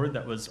put forward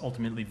that was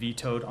ultimately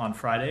vetoed on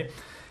Friday.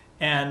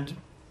 And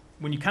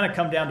when you kind of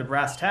come down to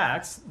brass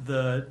tacks,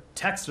 the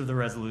text of the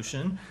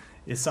resolution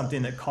is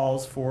something that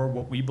calls for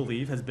what we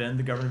believe has been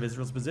the government of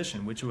Israel's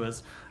position, which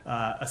was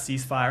a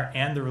ceasefire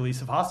and the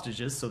release of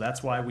hostages. So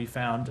that's why we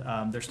found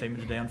their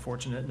statement today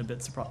unfortunate and a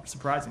bit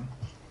surprising.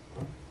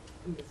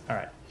 All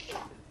right.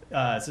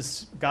 Is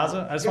this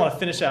Gaza? I just want to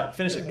finish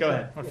it. Go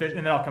ahead. And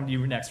then I'll come to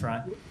you next,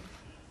 Ryan.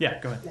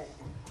 Yeah, go ahead.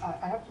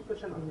 I have 2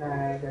 questions on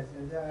Gaza.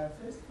 The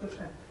first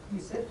question, you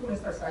said to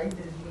Mr. Said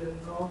there will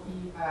not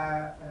be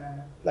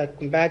like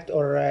combat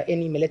or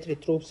any military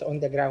troops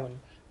on the ground.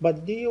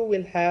 But do you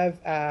will have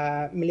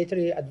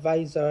military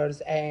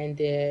advisors and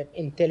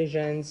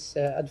intelligence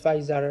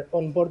advisor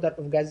on border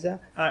of Gaza?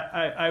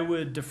 I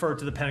would defer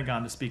to the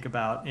Pentagon to speak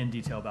in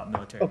detail about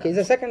military. Okay.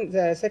 The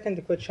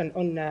second question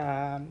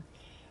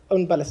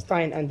on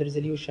Palestine and the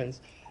resolutions.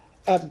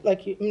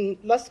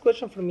 Last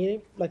question from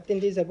me, 10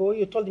 days ago,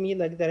 you told me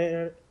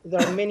there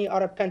are many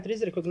Arab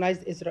countries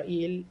recognized Israel,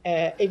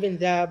 even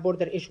the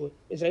border issue.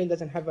 Israel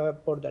doesn't have a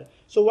border.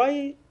 So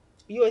why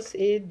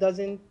USA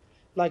doesn't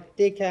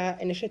take an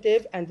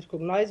initiative and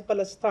recognize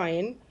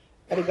Palestine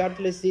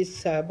regardless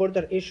this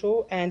border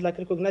issue and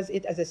recognize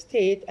it as a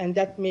state, and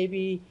that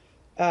maybe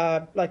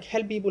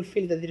help people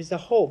feel that there is a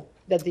hope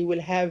that they will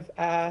have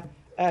a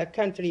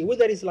country,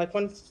 whether it's like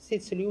one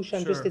state solution,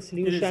 Sure. two-state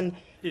solution,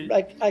 It-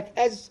 like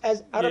as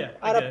Arab Yeah,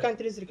 I get it.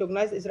 countries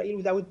recognize Israel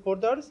without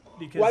borders,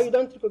 Because- why you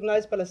don't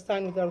recognize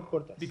Palestine without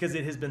borders? Because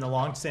it has been the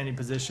long-standing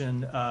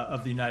position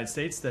of the United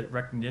States that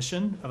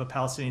recognition of a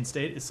Palestinian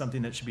state is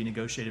something that should be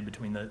negotiated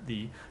between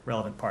the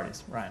relevant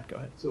parties. Ryan, go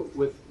ahead. So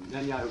with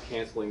Netanyahu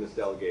canceling this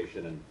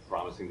delegation and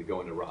promising to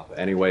go into Rafah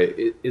anyway,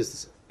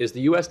 is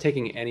the U.S.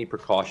 taking any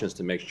precautions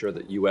to make sure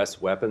that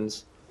U.S.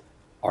 weapons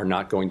are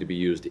not going to be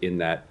used in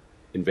that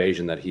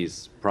invasion that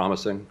he's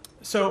promising?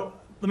 So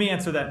let me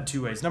answer that in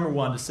two ways. Number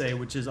one, to say,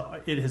 which is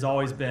it has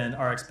always been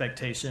our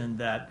expectation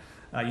that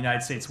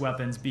United States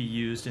weapons be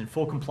used in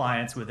full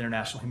compliance with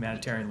international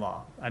humanitarian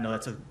law. I know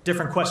that's a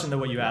different question than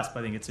what you asked, but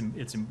I think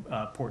it's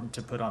important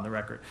to put on the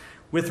record.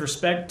 With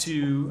respect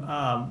to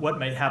what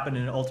may happen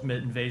in an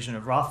ultimate invasion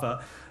of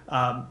Rafah,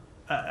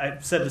 I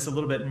said this a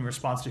little bit in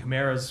response to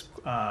Humaira's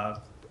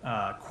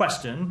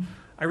question.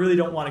 I really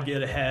don't want to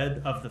get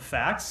ahead of the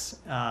facts.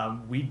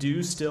 We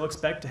do still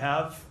expect to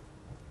have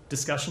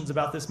discussions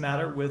about this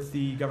matter with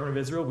the government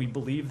of Israel. We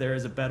believe there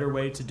is a better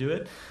way to do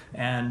it.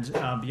 And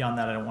beyond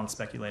that, I don't want to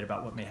speculate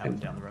about what may happen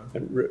down the road.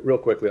 And real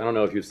quickly, I don't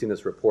know if you've seen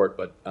this report,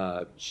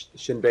 but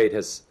Shin Bet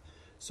has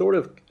sort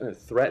of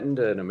threatened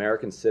an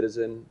American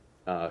citizen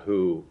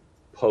who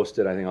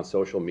posted, I think, on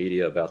social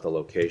media about the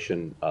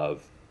location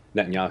of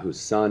Netanyahu's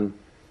son.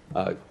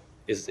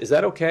 Is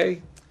that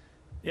okay?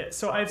 Yeah,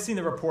 so I've seen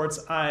the reports.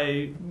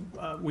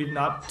 We've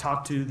not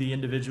talked to the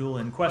individual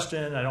in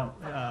question.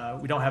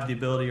 We don't have the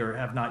ability, or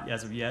have not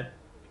as of yet,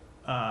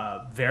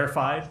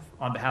 verified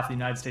on behalf of the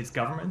United States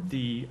government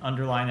the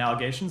underlying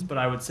allegations. But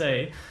I would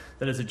say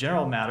that as a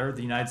general matter,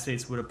 the United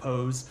States would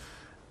oppose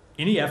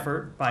any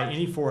effort by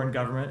any foreign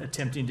government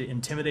attempting to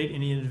intimidate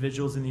any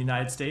individuals in the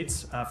United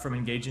States from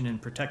engaging in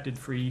protected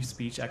free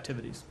speech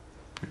activities.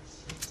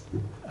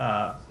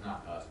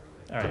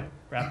 All right,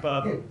 wrap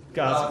up.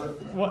 Gaza.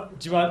 What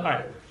do you want? All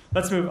right,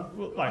 let's move.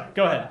 All right,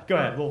 go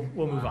ahead. We'll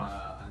move on.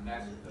 On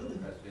Mexico,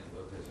 President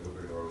López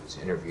Obrador was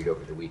interviewed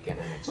over the weekend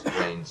and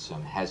explained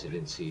some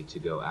hesitancy to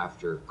go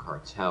after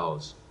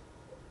cartels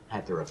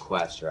at the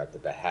request or at the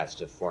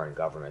behest of foreign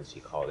governments. He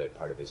called it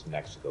part of his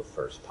Mexico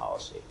First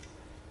policy.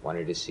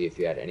 Wanted to see if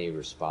you had any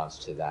response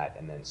to that,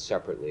 and then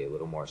separately, a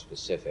little more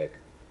specific.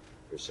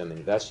 There's some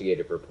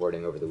investigative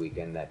reporting over the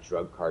weekend that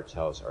drug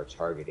cartels are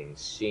targeting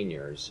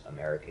seniors,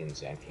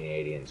 Americans and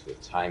Canadians,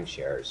 with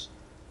timeshares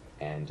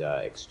and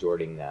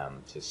extorting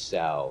them to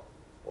sell,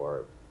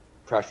 or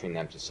pressuring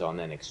them to sell and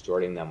then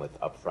extorting them with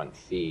upfront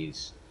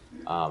fees.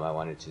 I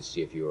wanted to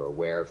see if you were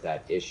aware of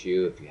that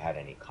issue, if you had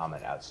any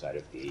comment outside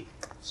of the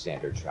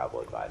standard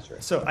travel advisory.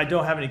 So I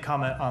don't have any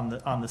comment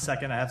on the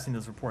second. I have seen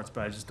those reports,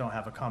 but I just don't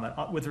have a comment.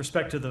 With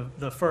respect to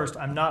the first,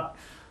 I'm not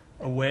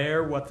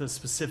aware what the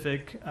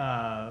specific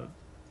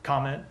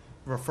comment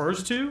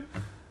refers to,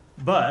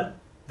 but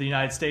the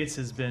United States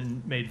has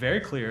been made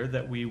very clear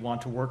that we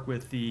want to work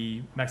with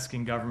the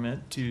Mexican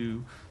government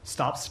to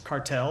stop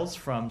cartels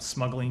from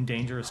smuggling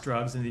dangerous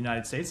drugs in the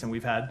United States, and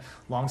we've had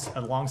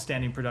a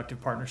long-standing productive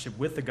partnership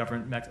with the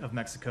government of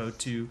Mexico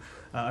to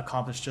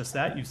accomplish just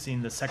that. You've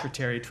seen the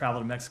Secretary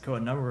travel to Mexico a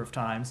number of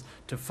times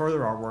to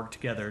further our work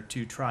together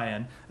to try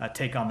and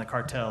take on the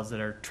cartels that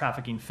are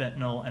trafficking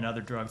fentanyl and other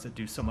drugs that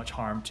do so much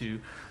harm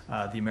to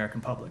the American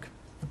public.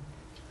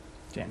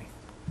 Jamie.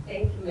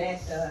 Thank you,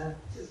 Matt.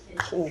 Two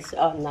questions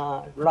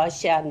on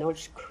Russia,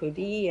 North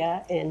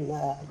Korea, and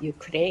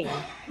Ukraine.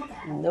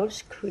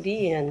 North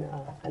Korea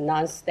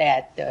announced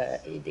that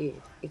it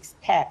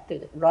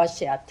expected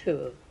Russia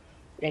to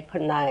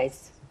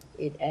recognize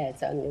it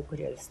as a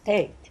nuclear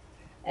state.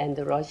 And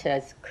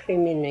Russia's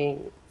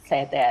Kremlin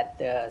said that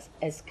the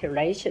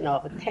escalation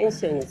of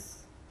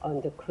tensions on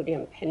the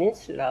Korean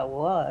Peninsula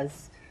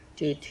was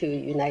due to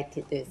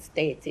United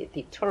States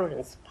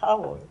deterrence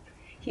power.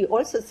 He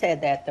also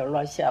said that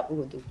Russia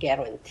would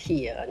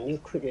guarantee a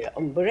nuclear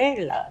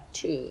umbrella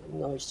to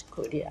North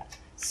Korea.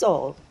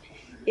 So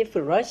if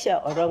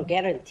Russia alone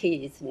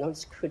guarantees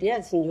North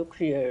Korea's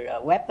nuclear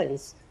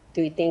weapons,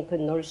 do you think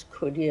North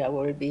Korea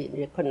will be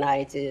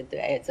recognized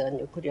as a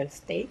nuclear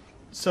state?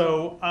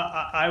 So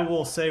I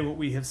will say what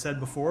we have said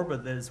before,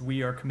 but that is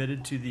we are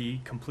committed to the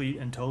complete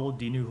and total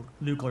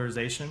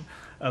denuclearization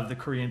of the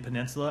Korean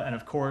Peninsula. And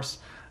of course,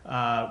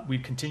 we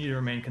continue to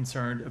remain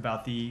concerned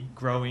about the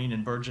growing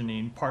and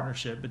burgeoning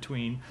partnership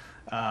between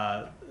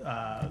the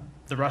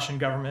Russian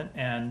government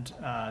and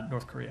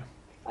North Korea.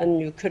 On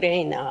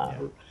Ukraine,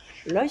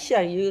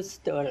 Russia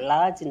used a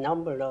large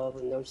number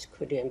of North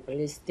Korean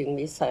ballistic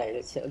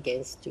missiles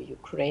against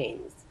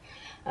Ukraine.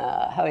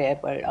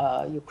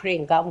 However,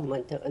 Ukraine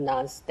government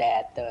announced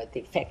that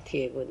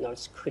defective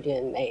North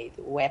Korean-made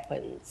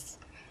weapons.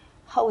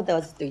 How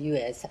does the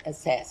U.S.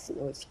 assess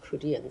North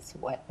Koreans'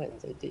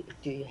 weapons?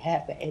 Do you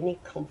have any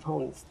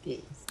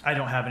confirmation? I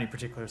don't have any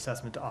particular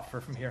assessment to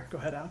offer from here. Go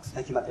ahead, Alex.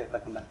 Thank you, Matthew.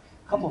 Welcome back.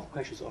 A couple of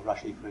questions on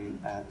Russia, Ukraine,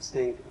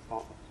 staying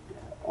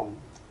on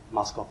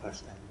Moscow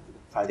first and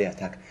Friday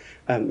attack.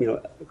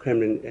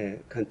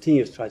 Kremlin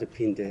continues to try to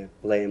pin the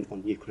blame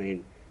on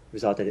Ukraine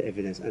without any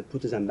evidence, and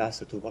Putin's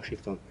ambassador to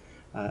Washington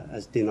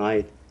has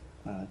denied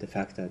the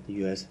fact that the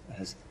U.S.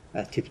 has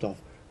tipped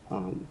off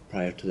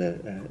prior to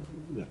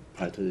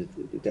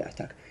the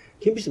attack.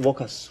 Can you please walk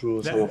us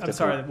through some of the... I'm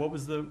sorry, what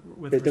was the...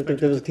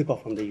 There was a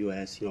tip-off from the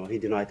U.S. He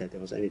denied that there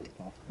was any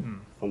tip-off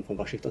from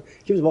Washington. Can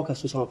you please walk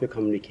us through some of your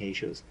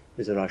communications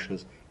with the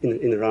Russians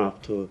in the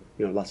run-up to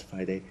last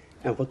Friday?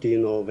 And what do you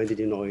know, when did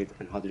you know it,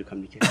 and how did you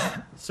communicate?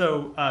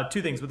 So,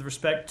 two things. With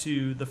respect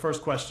to the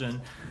first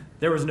question,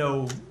 there was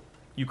no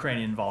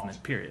Ukrainian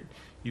involvement, period.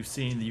 You've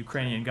seen the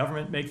Ukrainian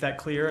government make that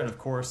clear, and of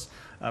course,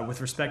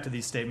 with respect to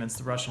these statements,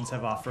 the Russians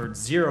have offered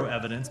zero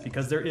evidence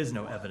because there is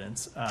no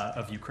evidence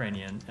of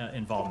Ukrainian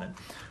involvement.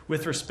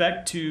 With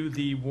respect to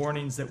the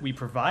warnings that we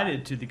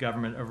provided to the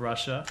government of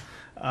Russia,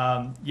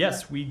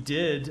 yes, we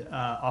did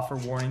offer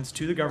warnings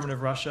to the government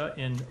of Russia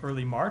in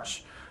early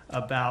March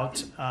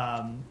about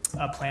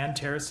a planned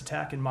terrorist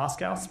attack in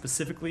Moscow,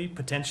 specifically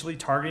potentially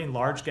targeting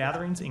large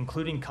gatherings,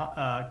 including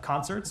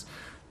concerts.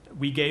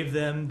 We gave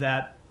them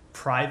that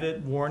private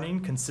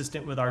warning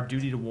consistent with our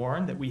duty to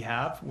warn that we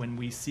have when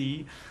we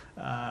see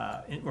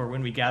or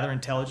when we gather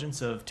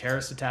intelligence of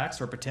terrorist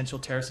attacks or potential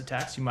terrorist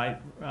attacks. You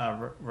might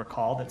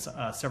recall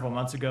that several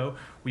months ago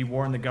we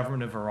warned the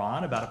government of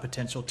Iran about a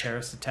potential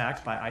terrorist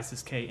attack by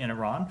ISIS-K in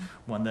Iran,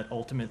 one that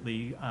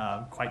ultimately,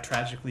 quite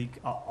tragically,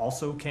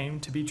 also came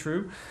to be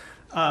true.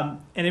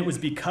 And it was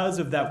because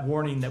of that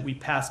warning that we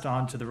passed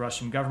on to the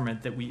Russian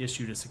government that we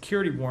issued a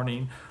security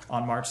warning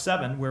on March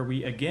 7, where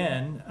we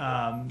again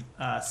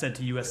said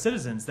to U.S.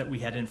 citizens that we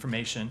had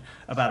information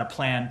about a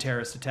planned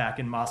terrorist attack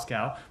in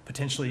Moscow,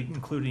 potentially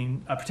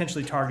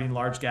targeting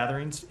large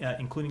gatherings,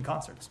 including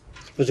concerts.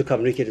 Was it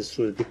communicated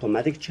through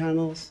diplomatic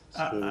channels?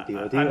 Through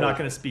the OD, I'm not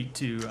going to speak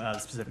to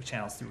specific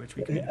channels through which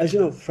we communicate. As you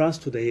know, France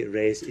today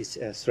raised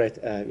its threat,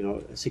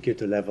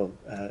 security level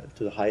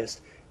to the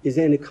highest. Is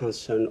there any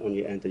concern on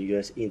your end that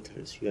U.S.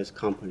 interests, U.S.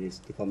 companies,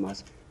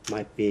 diplomats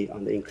might be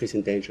under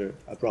increasing danger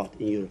abroad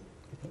in Europe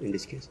in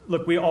this case?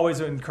 Look, we always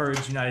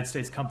encourage United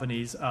States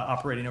companies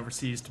operating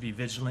overseas to be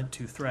vigilant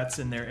to threats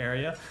in their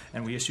area,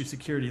 and we issue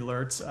security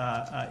alerts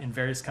in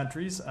various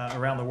countries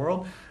around the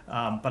world,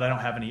 but I don't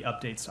have any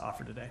updates to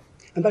offer today.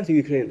 And back to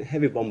Ukraine,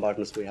 heavy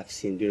bombardments we have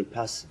seen during the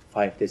past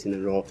 5 days in a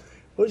row.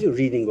 What is your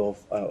reading of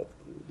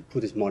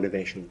Putin's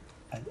motivation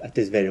at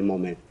this very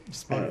moment?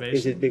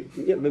 Is it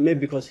maybe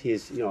because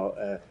he's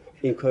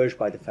encouraged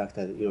by the fact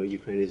that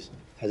Ukraine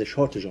has a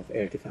shortage of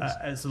air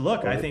defense?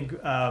 Look, I think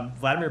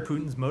Vladimir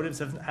Putin's motives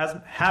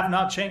have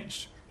not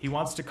changed. He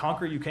wants to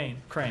conquer Ukraine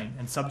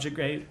and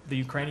subjugate the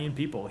Ukrainian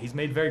people. He's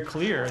made very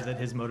clear that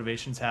his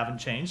motivations haven't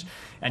changed,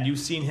 and you've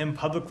seen him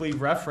publicly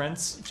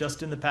reference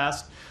just in the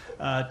past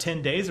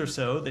 10 days or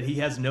so that he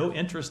has no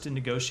interest in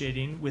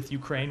negotiating with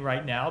Ukraine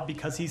right now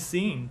because he's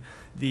seen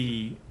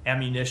the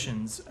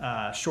ammunitions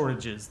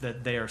shortages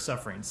that they are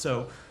suffering.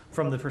 So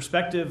from the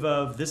perspective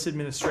of this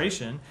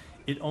administration,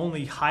 it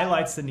only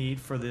highlights the need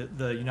for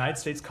the United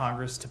States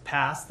Congress to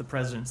pass the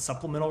president's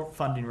supplemental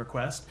funding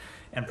request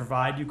and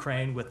provide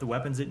Ukraine with the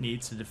weapons it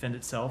needs to defend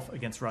itself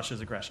against Russia's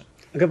aggression.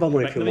 Okay, one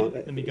more if you want.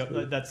 Let me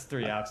go. That's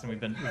 3 hours, and we've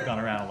gone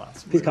around a lot.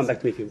 So please come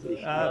back to me if you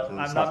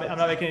I'm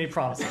not making any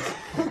promises.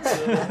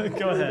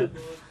 Go ahead.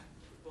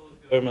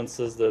 The government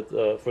says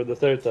that for the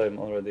third time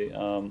already,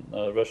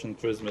 a Russian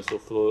cruise missile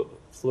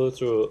flew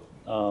through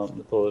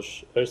the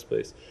Polish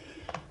airspace.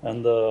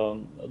 And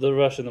the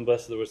Russian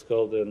ambassador was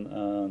called in,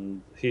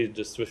 and he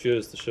just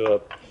refused to show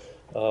up.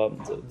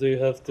 Do you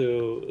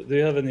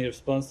have any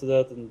response to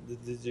that? And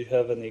did you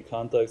have any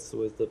contacts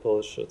with the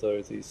Polish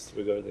authorities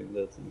regarding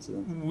that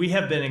incident? We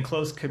have been in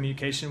close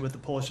communication with the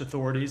Polish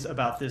authorities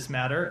about this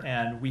matter,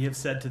 and we have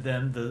said to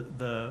them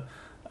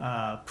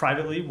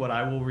privately what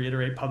I will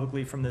reiterate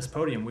publicly from this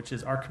podium, which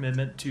is our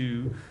commitment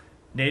to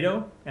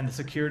NATO and the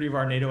security of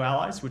our NATO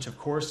allies, which of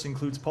course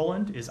includes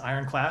Poland, is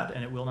ironclad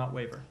and it will not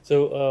waver.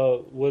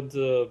 So would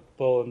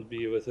Poland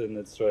be within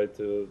its right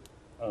to,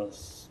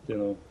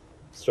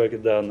 strike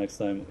it down next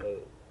time?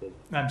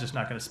 I'm just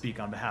not going to speak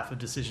on behalf of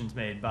decisions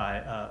made by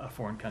a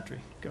foreign country.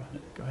 Go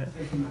ahead.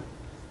 Thank you,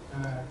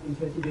 Matt. In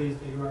 20 days,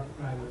 the Iraqi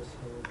Prime Minister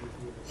will be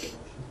here in Washington,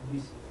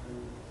 D.C.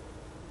 and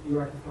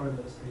Iraqi Foreign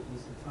Minister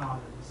is in town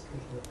and is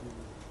scheduled to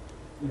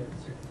meet the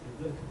Secretary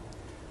of Blinken.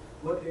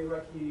 What the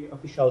Iraqi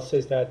official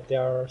says that they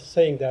are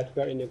saying that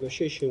we are in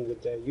negotiation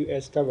with the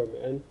U.S.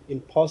 government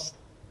in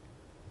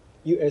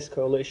post-U.S.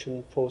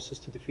 coalition forces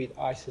to defeat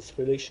ISIS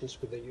relations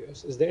with the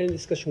U.S. Is there any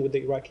discussion with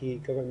the Iraqi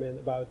government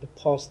about the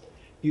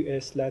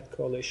post-U.S.-led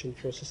coalition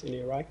forces in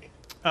Iraq?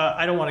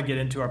 I don't want to get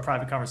into our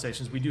private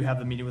conversations. We do have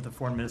the meeting with the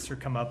foreign minister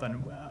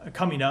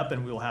coming up,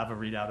 and we'll have a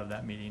readout of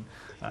that meeting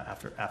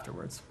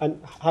afterwards.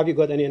 And have you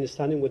got any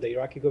understanding with the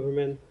Iraqi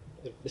government,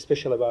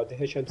 especially about the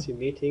HMC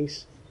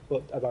meetings?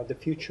 What about the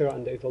future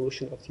and the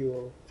evolution of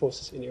your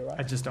forces in Iraq?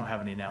 I just don't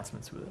have any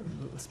announcements with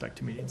respect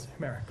to meetings.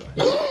 Mara, go ahead.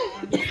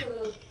 Just a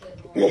little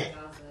bit more on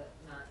Gaza,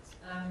 Matt.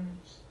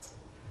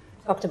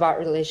 Talked about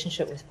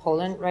relationship with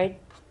Poland, right?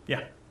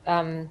 Yeah.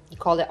 You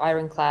called it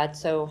ironclad.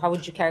 So how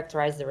would you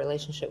characterize the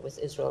relationship with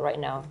Israel right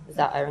now? Is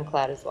that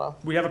ironclad as well?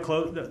 We have a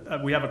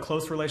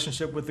close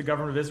relationship with the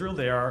government of Israel.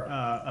 They are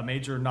a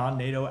major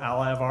non-NATO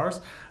ally of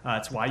ours.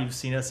 It's why you've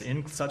seen us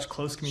in such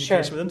close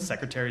communication with them. The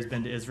Secretary's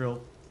been to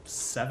Israel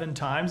 7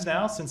 times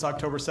now since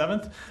October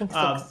 7th.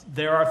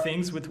 There are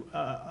things with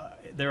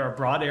there are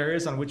broad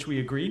areas on which we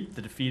agree.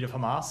 The defeat of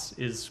Hamas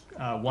is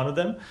one of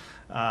them.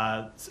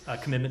 A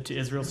commitment to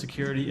Israel's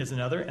security is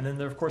another. And then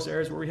there are, of course,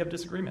 areas where we have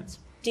disagreements.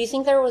 Do you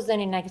think there was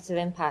any negative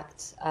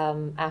impact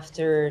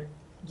after,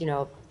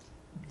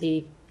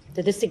 the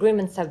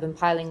disagreements have been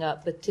piling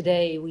up, but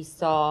today we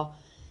saw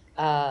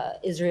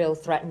Israel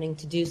threatening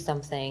to do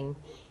something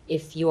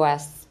if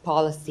U.S.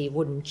 policy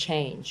wouldn't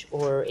change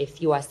or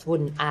if U.S.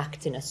 wouldn't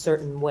act in a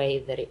certain way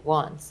that it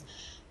wants.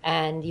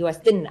 And U.S.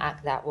 didn't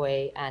act that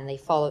way, and they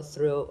followed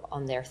through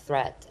on their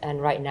threat. And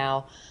right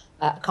now,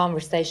 a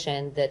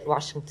conversation that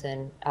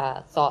Washington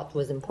thought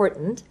was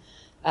important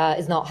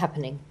is not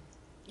happening.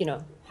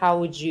 How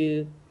would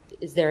you,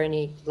 is there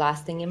any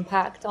lasting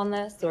impact on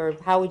this, or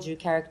how would you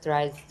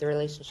characterize the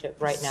relationship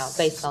right now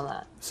based on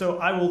that? So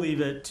I will leave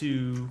it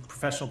to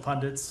professional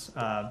pundits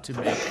to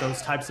make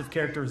those types of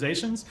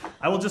characterizations.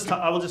 I will just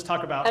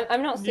talk about.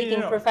 I'm not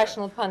seeking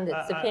professional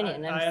pundits'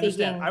 opinion. I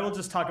understand. I will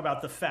just talk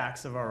about the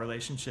facts of our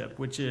relationship,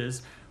 which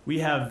is we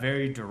have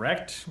very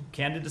direct,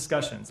 candid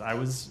discussions. I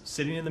was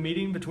sitting in the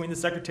meeting between the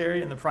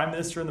Secretary and the Prime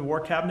Minister and the War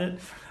Cabinet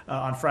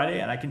on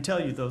Friday, and I can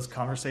tell you those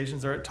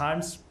conversations are at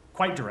times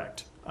quite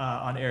direct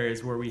on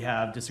areas where we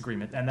have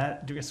disagreements, and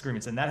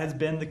that has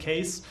been the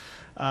case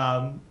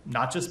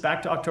not just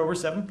back to October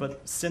 7th,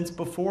 but since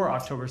before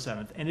October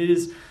 7th. And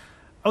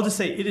I'll just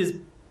say, it is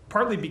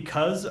partly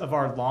because of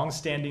our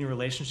long-standing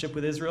relationship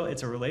with Israel.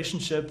 It's a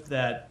relationship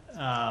that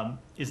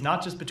is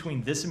not just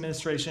between this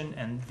administration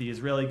and the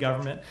Israeli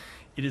government.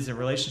 It is a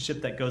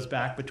relationship that goes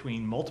back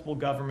between multiple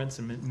governments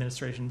and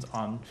administrations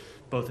on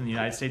both in the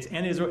United States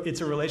and Israel.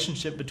 It's a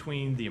relationship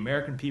between the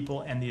American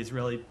people and the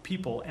Israeli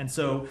people. And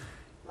so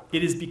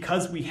it is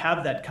because we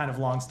have that kind of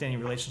long-standing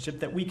relationship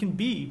that we can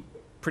be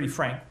pretty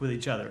frank with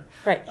each other.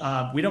 Right.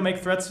 We don't make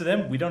threats to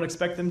them. We don't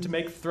expect them to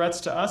make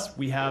threats to us.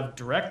 We have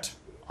direct,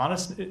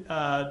 honest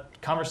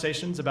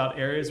conversations about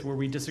areas where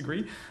we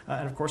disagree,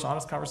 and of course,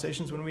 honest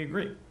conversations when we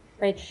agree.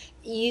 Right.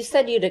 You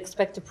said you'd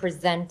expect to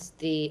present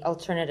the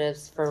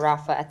alternatives for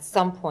Rafah at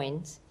some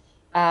point.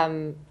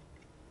 Is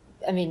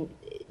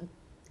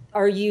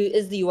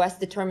the U.S.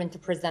 determined to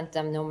present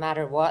them no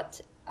matter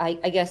what? I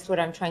guess what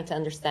I'm trying to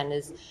understand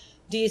is,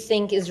 do you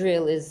think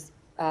Israel is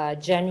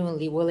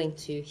genuinely willing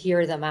to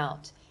hear them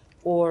out?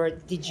 Or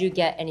did you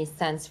get any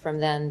sense from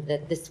them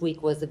that this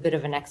week was a bit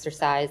of an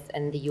exercise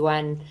and the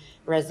UN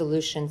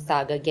resolution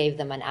saga gave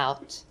them an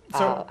out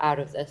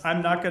of this?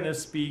 I'm not going to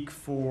speak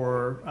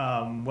for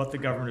what the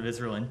government of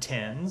Israel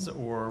intends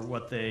or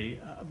what they,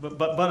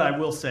 but I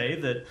will say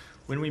that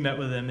when we met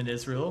with them in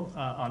Israel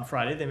on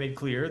Friday, they made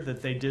clear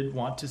that they did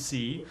want to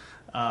see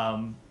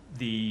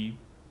the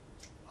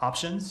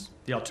options,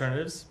 the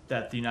alternatives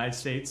that the United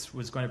States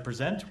was going to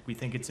present. We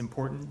think it's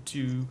important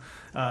to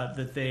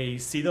that they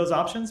see those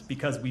options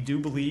because we do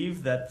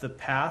believe that the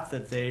path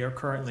that they are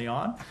currently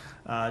on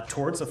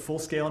towards a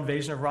full-scale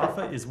invasion of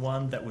Rafah is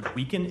one that would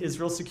weaken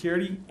Israel's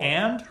security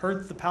and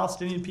hurt the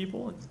Palestinian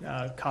people,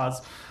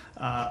 cause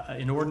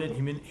inordinate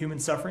human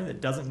suffering that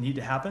doesn't need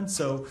to happen.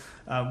 So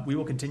we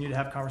will continue to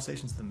have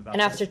conversations with them about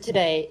And after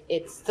today,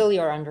 it's still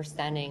your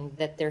understanding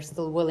that they're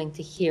still willing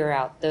to hear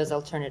out those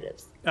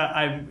alternatives?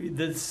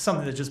 This is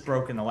something that just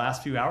broke in the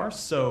last few hours,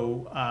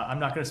 so I'm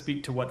not going to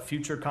speak to what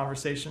future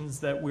conversations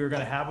that we're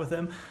going to have with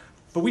them.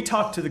 But we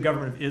talk to the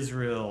government of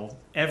Israel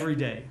every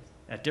day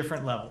at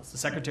different levels. The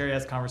Secretary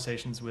has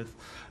conversations with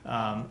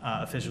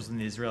officials in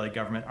the Israeli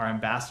government. Our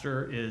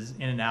ambassador is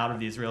in and out of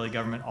the Israeli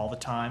government all the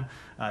time,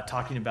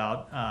 talking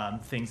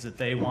about things that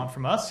they want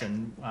from us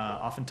and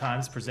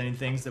oftentimes presenting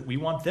things that we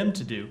want them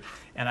to do.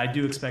 And I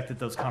do expect that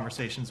those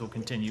conversations will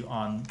continue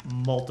on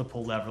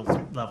multiple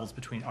levels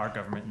between our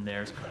government and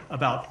theirs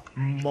about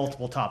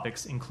multiple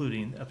topics,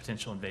 including a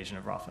potential invasion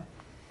of Rafah.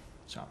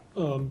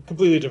 Sean.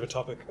 Completely different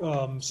topic.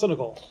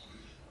 Senegal.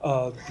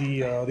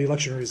 The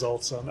election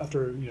results,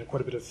 after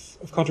quite a bit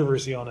of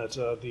controversy on it,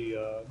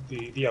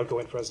 the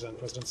outgoing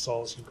President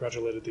Sall, has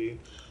congratulated the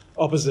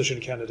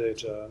opposition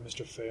candidate,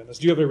 Mr. Faye, on this.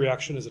 Do you have a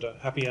reaction? Is it a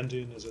happy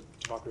ending? Is it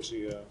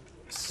democracy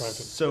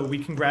triumphant? So we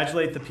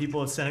congratulate the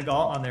people of Senegal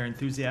on their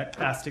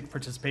enthusiastic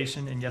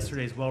participation in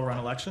yesterday's well-run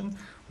election.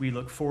 We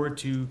look forward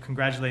to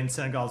congratulating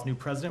Senegal's new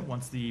president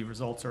once the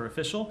results are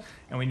official.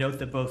 And we note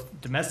that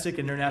both domestic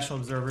and international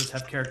observers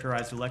have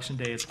characterized Election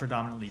Day as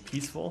predominantly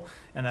peaceful,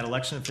 and that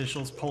election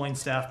officials, polling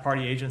staff,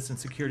 party agents, and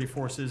security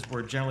forces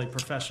were generally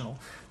professional.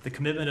 The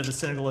commitment of the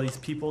Senegalese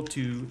people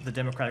to the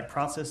democratic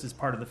process is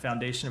part of the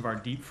foundation of our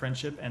deep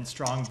friendship and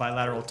strong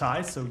bilateral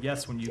ties. So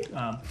yes, when you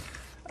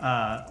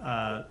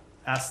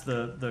ask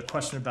the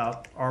question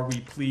about are we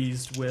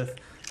pleased with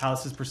how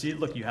this has proceeded.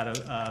 Look, you had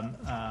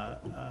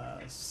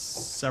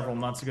several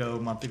months ago,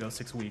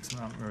 6 weeks, I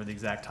don't remember the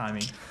exact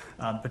timing,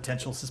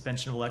 potential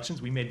suspension of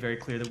elections. We made very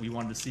clear that we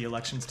wanted to see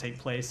elections take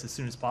place as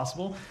soon as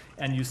possible.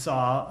 And you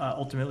saw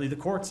ultimately the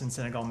courts in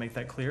Senegal make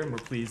that clear, and we're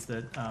pleased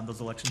that those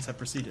elections have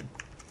proceeded.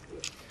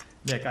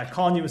 Nick, I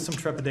call on you with some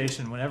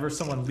trepidation. Whenever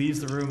someone leaves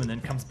the room and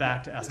then comes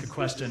back to ask a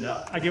question,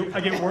 I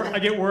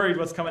get worried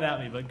what's coming at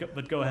me.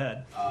 But go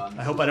ahead.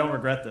 I hope I don't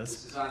regret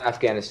this. This is on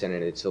Afghanistan,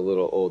 and it's a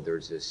little old.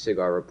 There's a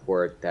SIGAR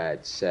report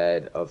that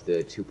said of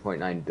the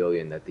 $2.9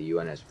 billion that the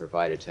UN has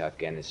provided to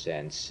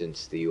Afghanistan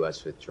since the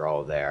U.S.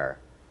 withdrawal there,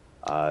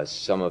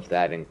 some of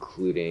that,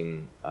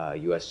 including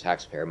U.S.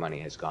 taxpayer money,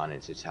 has gone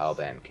into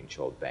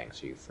Taliban-controlled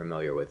banks. Are you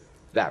familiar with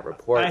that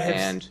report?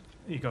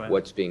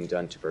 What's being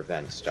done to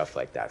prevent stuff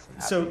like that from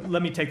happening? So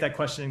let me take that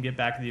question and get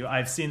back to you.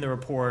 I've seen the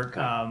report.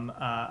 Okay.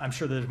 I'm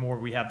sure there's more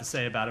we have to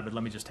say about it, but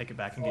let me just take it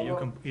back and get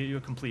you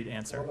a complete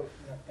answer.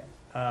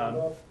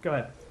 Go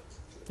ahead.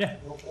 Yeah.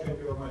 Thank you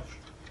very much.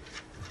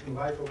 In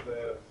light of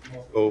the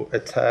Moscow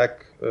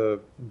attack,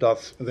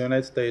 does the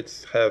United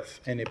States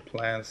have any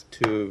plans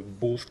to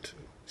boost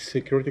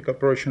security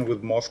cooperation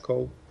with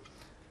Moscow?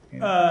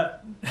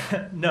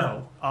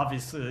 No,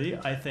 obviously,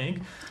 I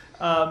think.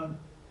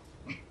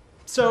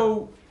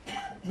 So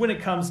when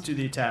it comes to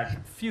the attack, a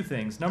few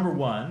things. Number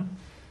one,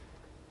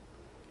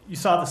 you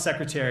saw the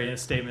Secretary in a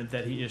statement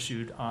that he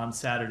issued on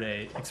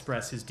Saturday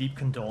express his deep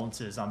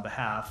condolences on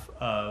behalf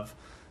of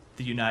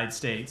the United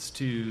States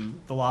to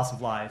the loss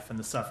of life and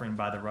the suffering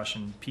by the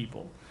Russian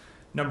people.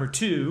 Number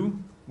two,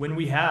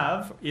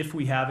 if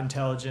we have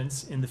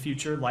intelligence in the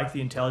future, like the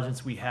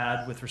intelligence we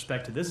had with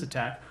respect to this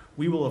attack,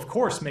 we will of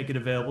course make it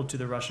available to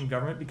the Russian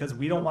government because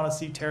we don't want to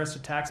see terrorist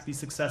attacks be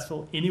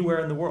successful anywhere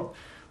in the world.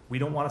 We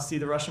don't want to see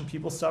the Russian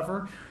people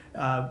suffer.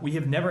 We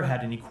have never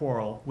had any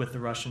quarrel with the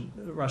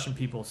Russian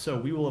people. So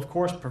we will, of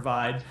course,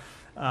 provide,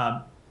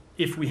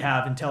 if we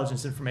have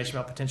intelligence information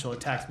about potential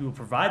attacks, we will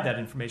provide that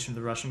information to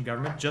the Russian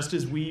government, just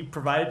as we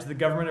provided to the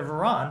government of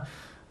Iran,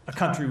 a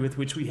country with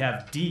which we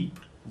have deep,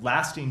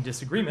 lasting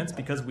disagreements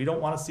because we don't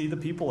want to see the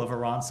people of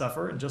Iran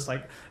suffer. And just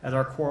like as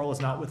our quarrel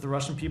is not with the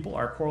Russian people,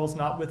 our quarrel is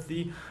not with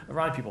the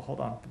Iranian people.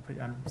 Hold on,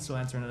 I'm still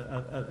answering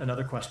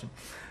another question.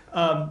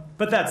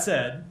 But that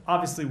said,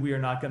 obviously we are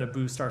not going to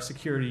boost our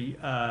security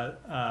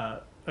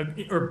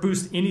or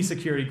boost any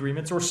security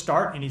agreements or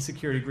start any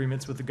security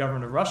agreements with the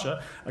government of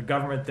Russia, a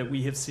government that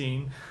we have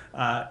seen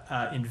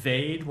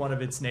invade one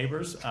of its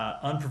neighbors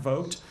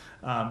unprovoked,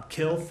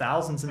 kill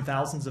thousands and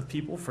thousands of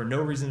people for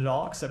no reason at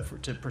all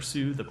except to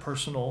pursue the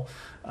personal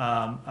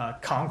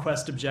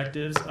conquest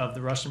objectives of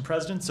the Russian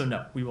president. So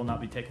no, we will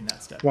not be taking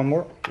that step. One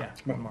more? Yeah,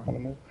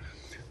 one more.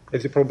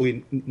 As you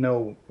probably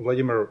know,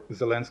 Vladimir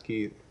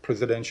Zelensky's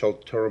presidential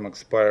term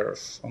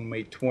expires on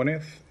May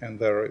 20th, and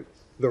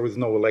there is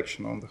no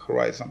election on the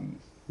horizon.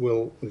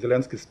 Will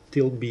Zelensky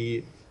still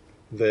be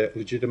the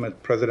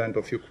legitimate president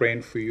of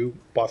Ukraine for you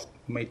past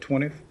May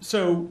 20th?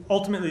 So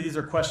ultimately, these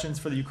are questions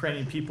for the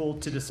Ukrainian people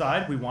to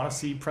decide. We want to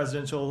see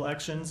presidential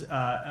elections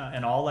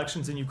and all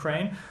elections in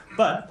Ukraine,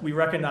 but we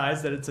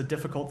recognize that it's a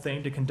difficult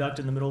thing to conduct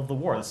in the middle of the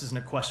war. This isn't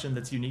a question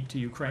that's unique to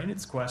Ukraine.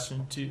 It's a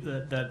question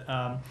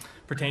that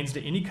pertains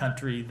to any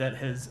country that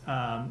is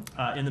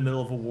in the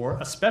middle of a war,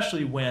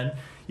 especially when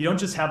you don't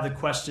just have the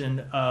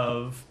question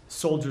of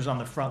soldiers on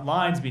the front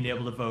lines being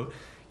able to vote.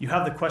 You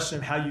have the question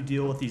of how you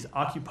deal with these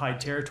occupied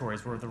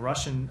territories where the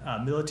Russian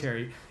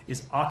military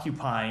is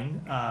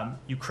occupying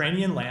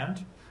Ukrainian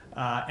land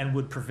and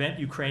would prevent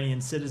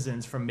Ukrainian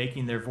citizens from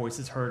making their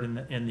voices heard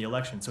in the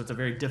election. So it's a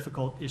very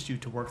difficult issue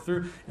to work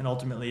through, and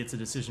ultimately it's a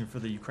decision for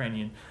the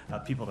Ukrainian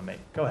people to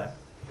make. Go ahead.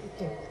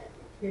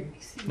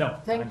 No.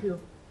 Thank you.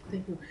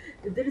 Thank you.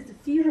 There is a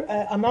fear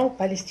among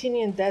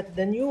Palestinians that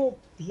the new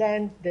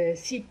land, the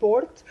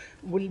seaport,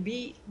 will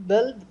be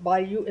built by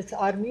U.S.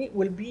 Army,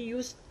 will be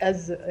used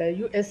as a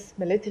U.S.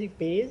 military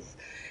base,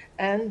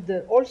 and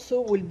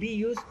also will be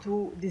used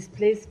to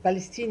displace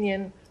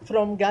Palestinians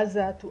from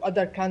Gaza to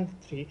other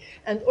countries,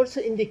 and also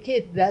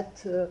indicate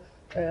that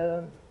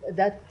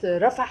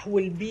Rafah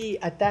will be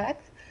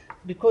attacked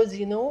because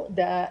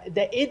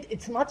the aid,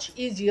 it's much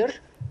easier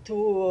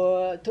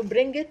to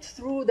bring it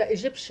through the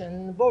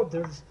Egyptian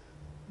borders,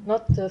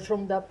 not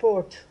from the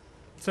port.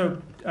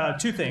 So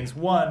two things.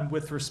 One,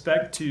 with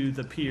respect to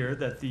the pier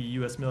that the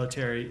U.S.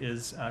 military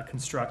is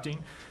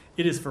constructing,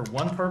 it is for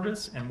one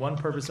purpose and one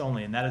purpose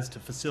only, and that is to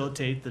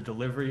facilitate the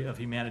delivery of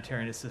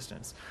humanitarian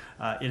assistance.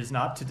 It is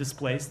not to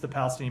displace the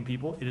Palestinian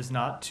people. It is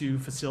not to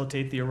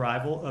facilitate the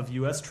arrival of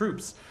U.S.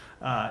 troops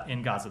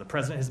in Gaza. The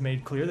president has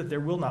made clear that there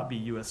will not be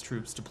U.S.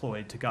 troops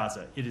deployed to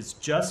Gaza. It is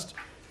just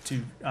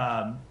to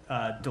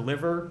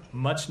deliver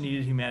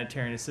much-needed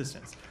humanitarian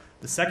assistance.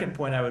 The second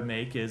point I would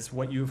make is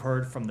what you've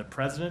heard from the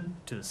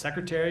president to the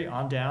secretary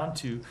on down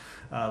to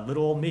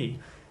little old me,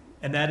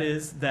 and that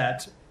is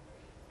that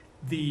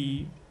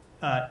the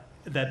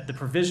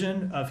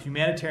provision of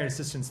humanitarian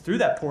assistance through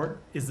that port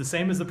is the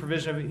same as the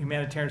provision of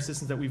humanitarian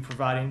assistance that we're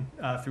providing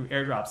through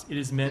airdrops. It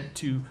is meant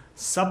to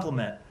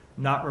supplement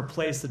not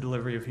replace the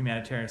delivery of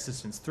humanitarian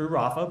assistance through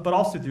Rafah, but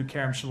also through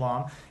Kerem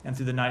Shalom and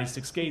through the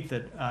 96th gate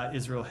that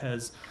Israel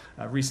has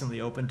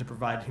recently opened to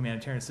provide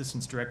humanitarian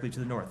assistance directly to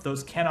the north.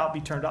 Those cannot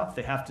be turned off.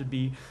 They have to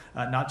be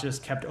not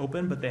just kept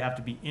open, but they have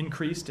to be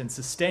increased and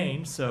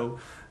sustained. So,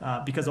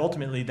 because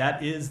ultimately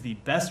that is the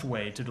best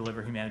way to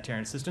deliver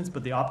humanitarian assistance,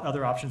 but the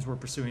other options we're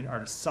pursuing are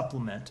to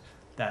supplement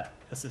that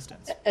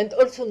assistance. And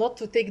also not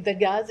to take the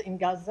gas in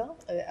Gaza.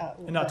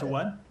 And not to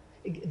what?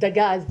 The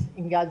gas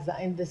in Gaza,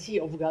 in the Sea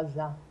of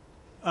Gaza.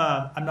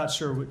 I'm not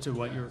sure to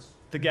what you're,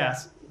 the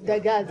gas. The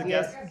gas, The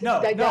yes. gas?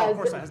 No, The no, gas, of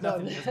course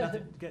not. It has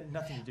no.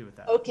 nothing to do with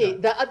that. Okay, No.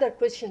 the other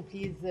question,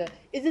 please.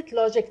 Is it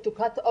logic to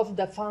cut off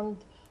the fund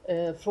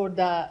for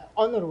the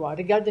UNRWA,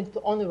 regarding to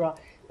UNRWA,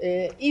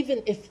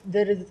 even if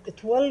there is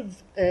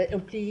 12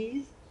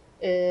 employees,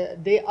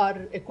 they are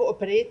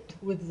cooperate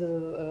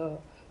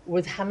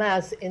with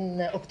Hamas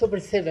in October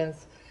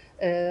 7th.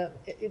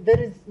 There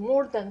is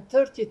more than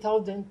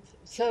 30,000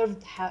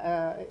 served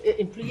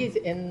employees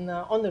in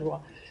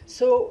UNRWA.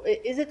 So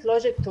is it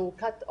logic to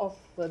cut off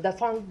the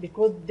fund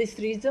because this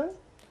reason,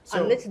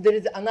 unless there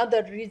is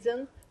another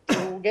reason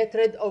to get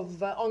rid of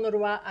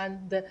UNRWA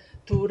and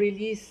to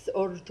release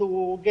or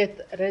to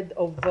get rid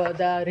of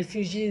the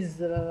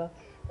refugees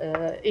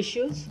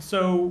issues?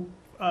 So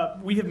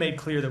we have made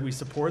clear that we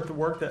support the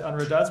work that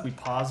UNRWA does. We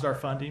paused our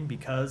funding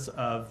because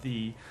of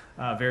the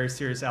very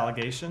serious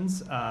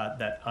allegations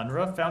that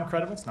UNRWA found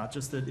credible. It's not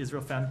just that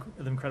Israel found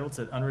them credible, it's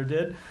that UNRWA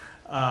did.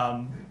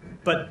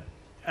 But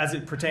as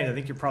it pertains, I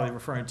think you're probably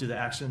referring to the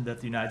action that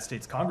the United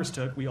States Congress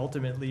took. We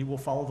ultimately will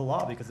follow the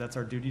law because that's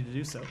our duty to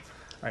do so. All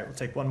right, we'll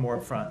take one more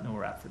up front and then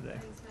we'll wrap for today.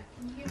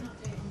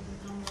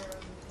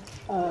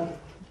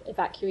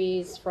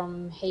 Evacuees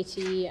from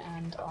Haiti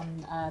and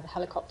on the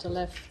helicopter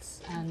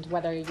lifts, and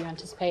whether you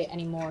anticipate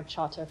any more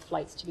charter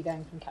flights to be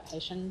going from Cap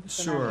Haitian?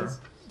 Sure.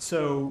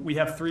 So we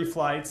have 3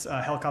 flights,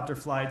 helicopter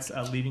flights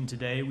leaving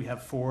today. We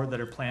have 4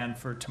 that are planned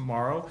for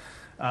tomorrow.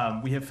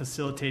 We have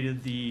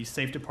facilitated the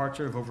safe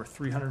departure of over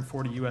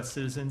 340 U.S.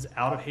 citizens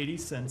out of Haiti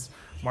since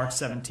March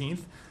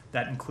 17th.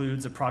 That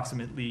includes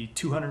approximately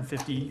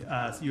 250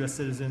 U.S.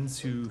 citizens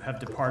who have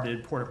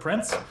departed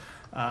Port-au-Prince,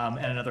 and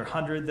another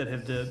 100 that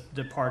have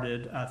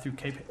departed through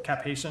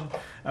Cap Haitian.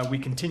 We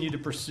continue to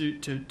pursue,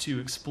 to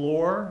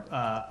explore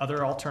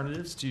other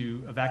alternatives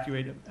to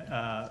evacuate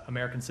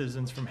American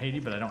citizens from Haiti,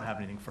 but I don't have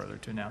anything further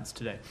to announce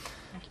today.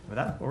 With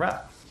that, we'll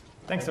wrap.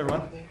 Thanks,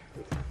 everyone.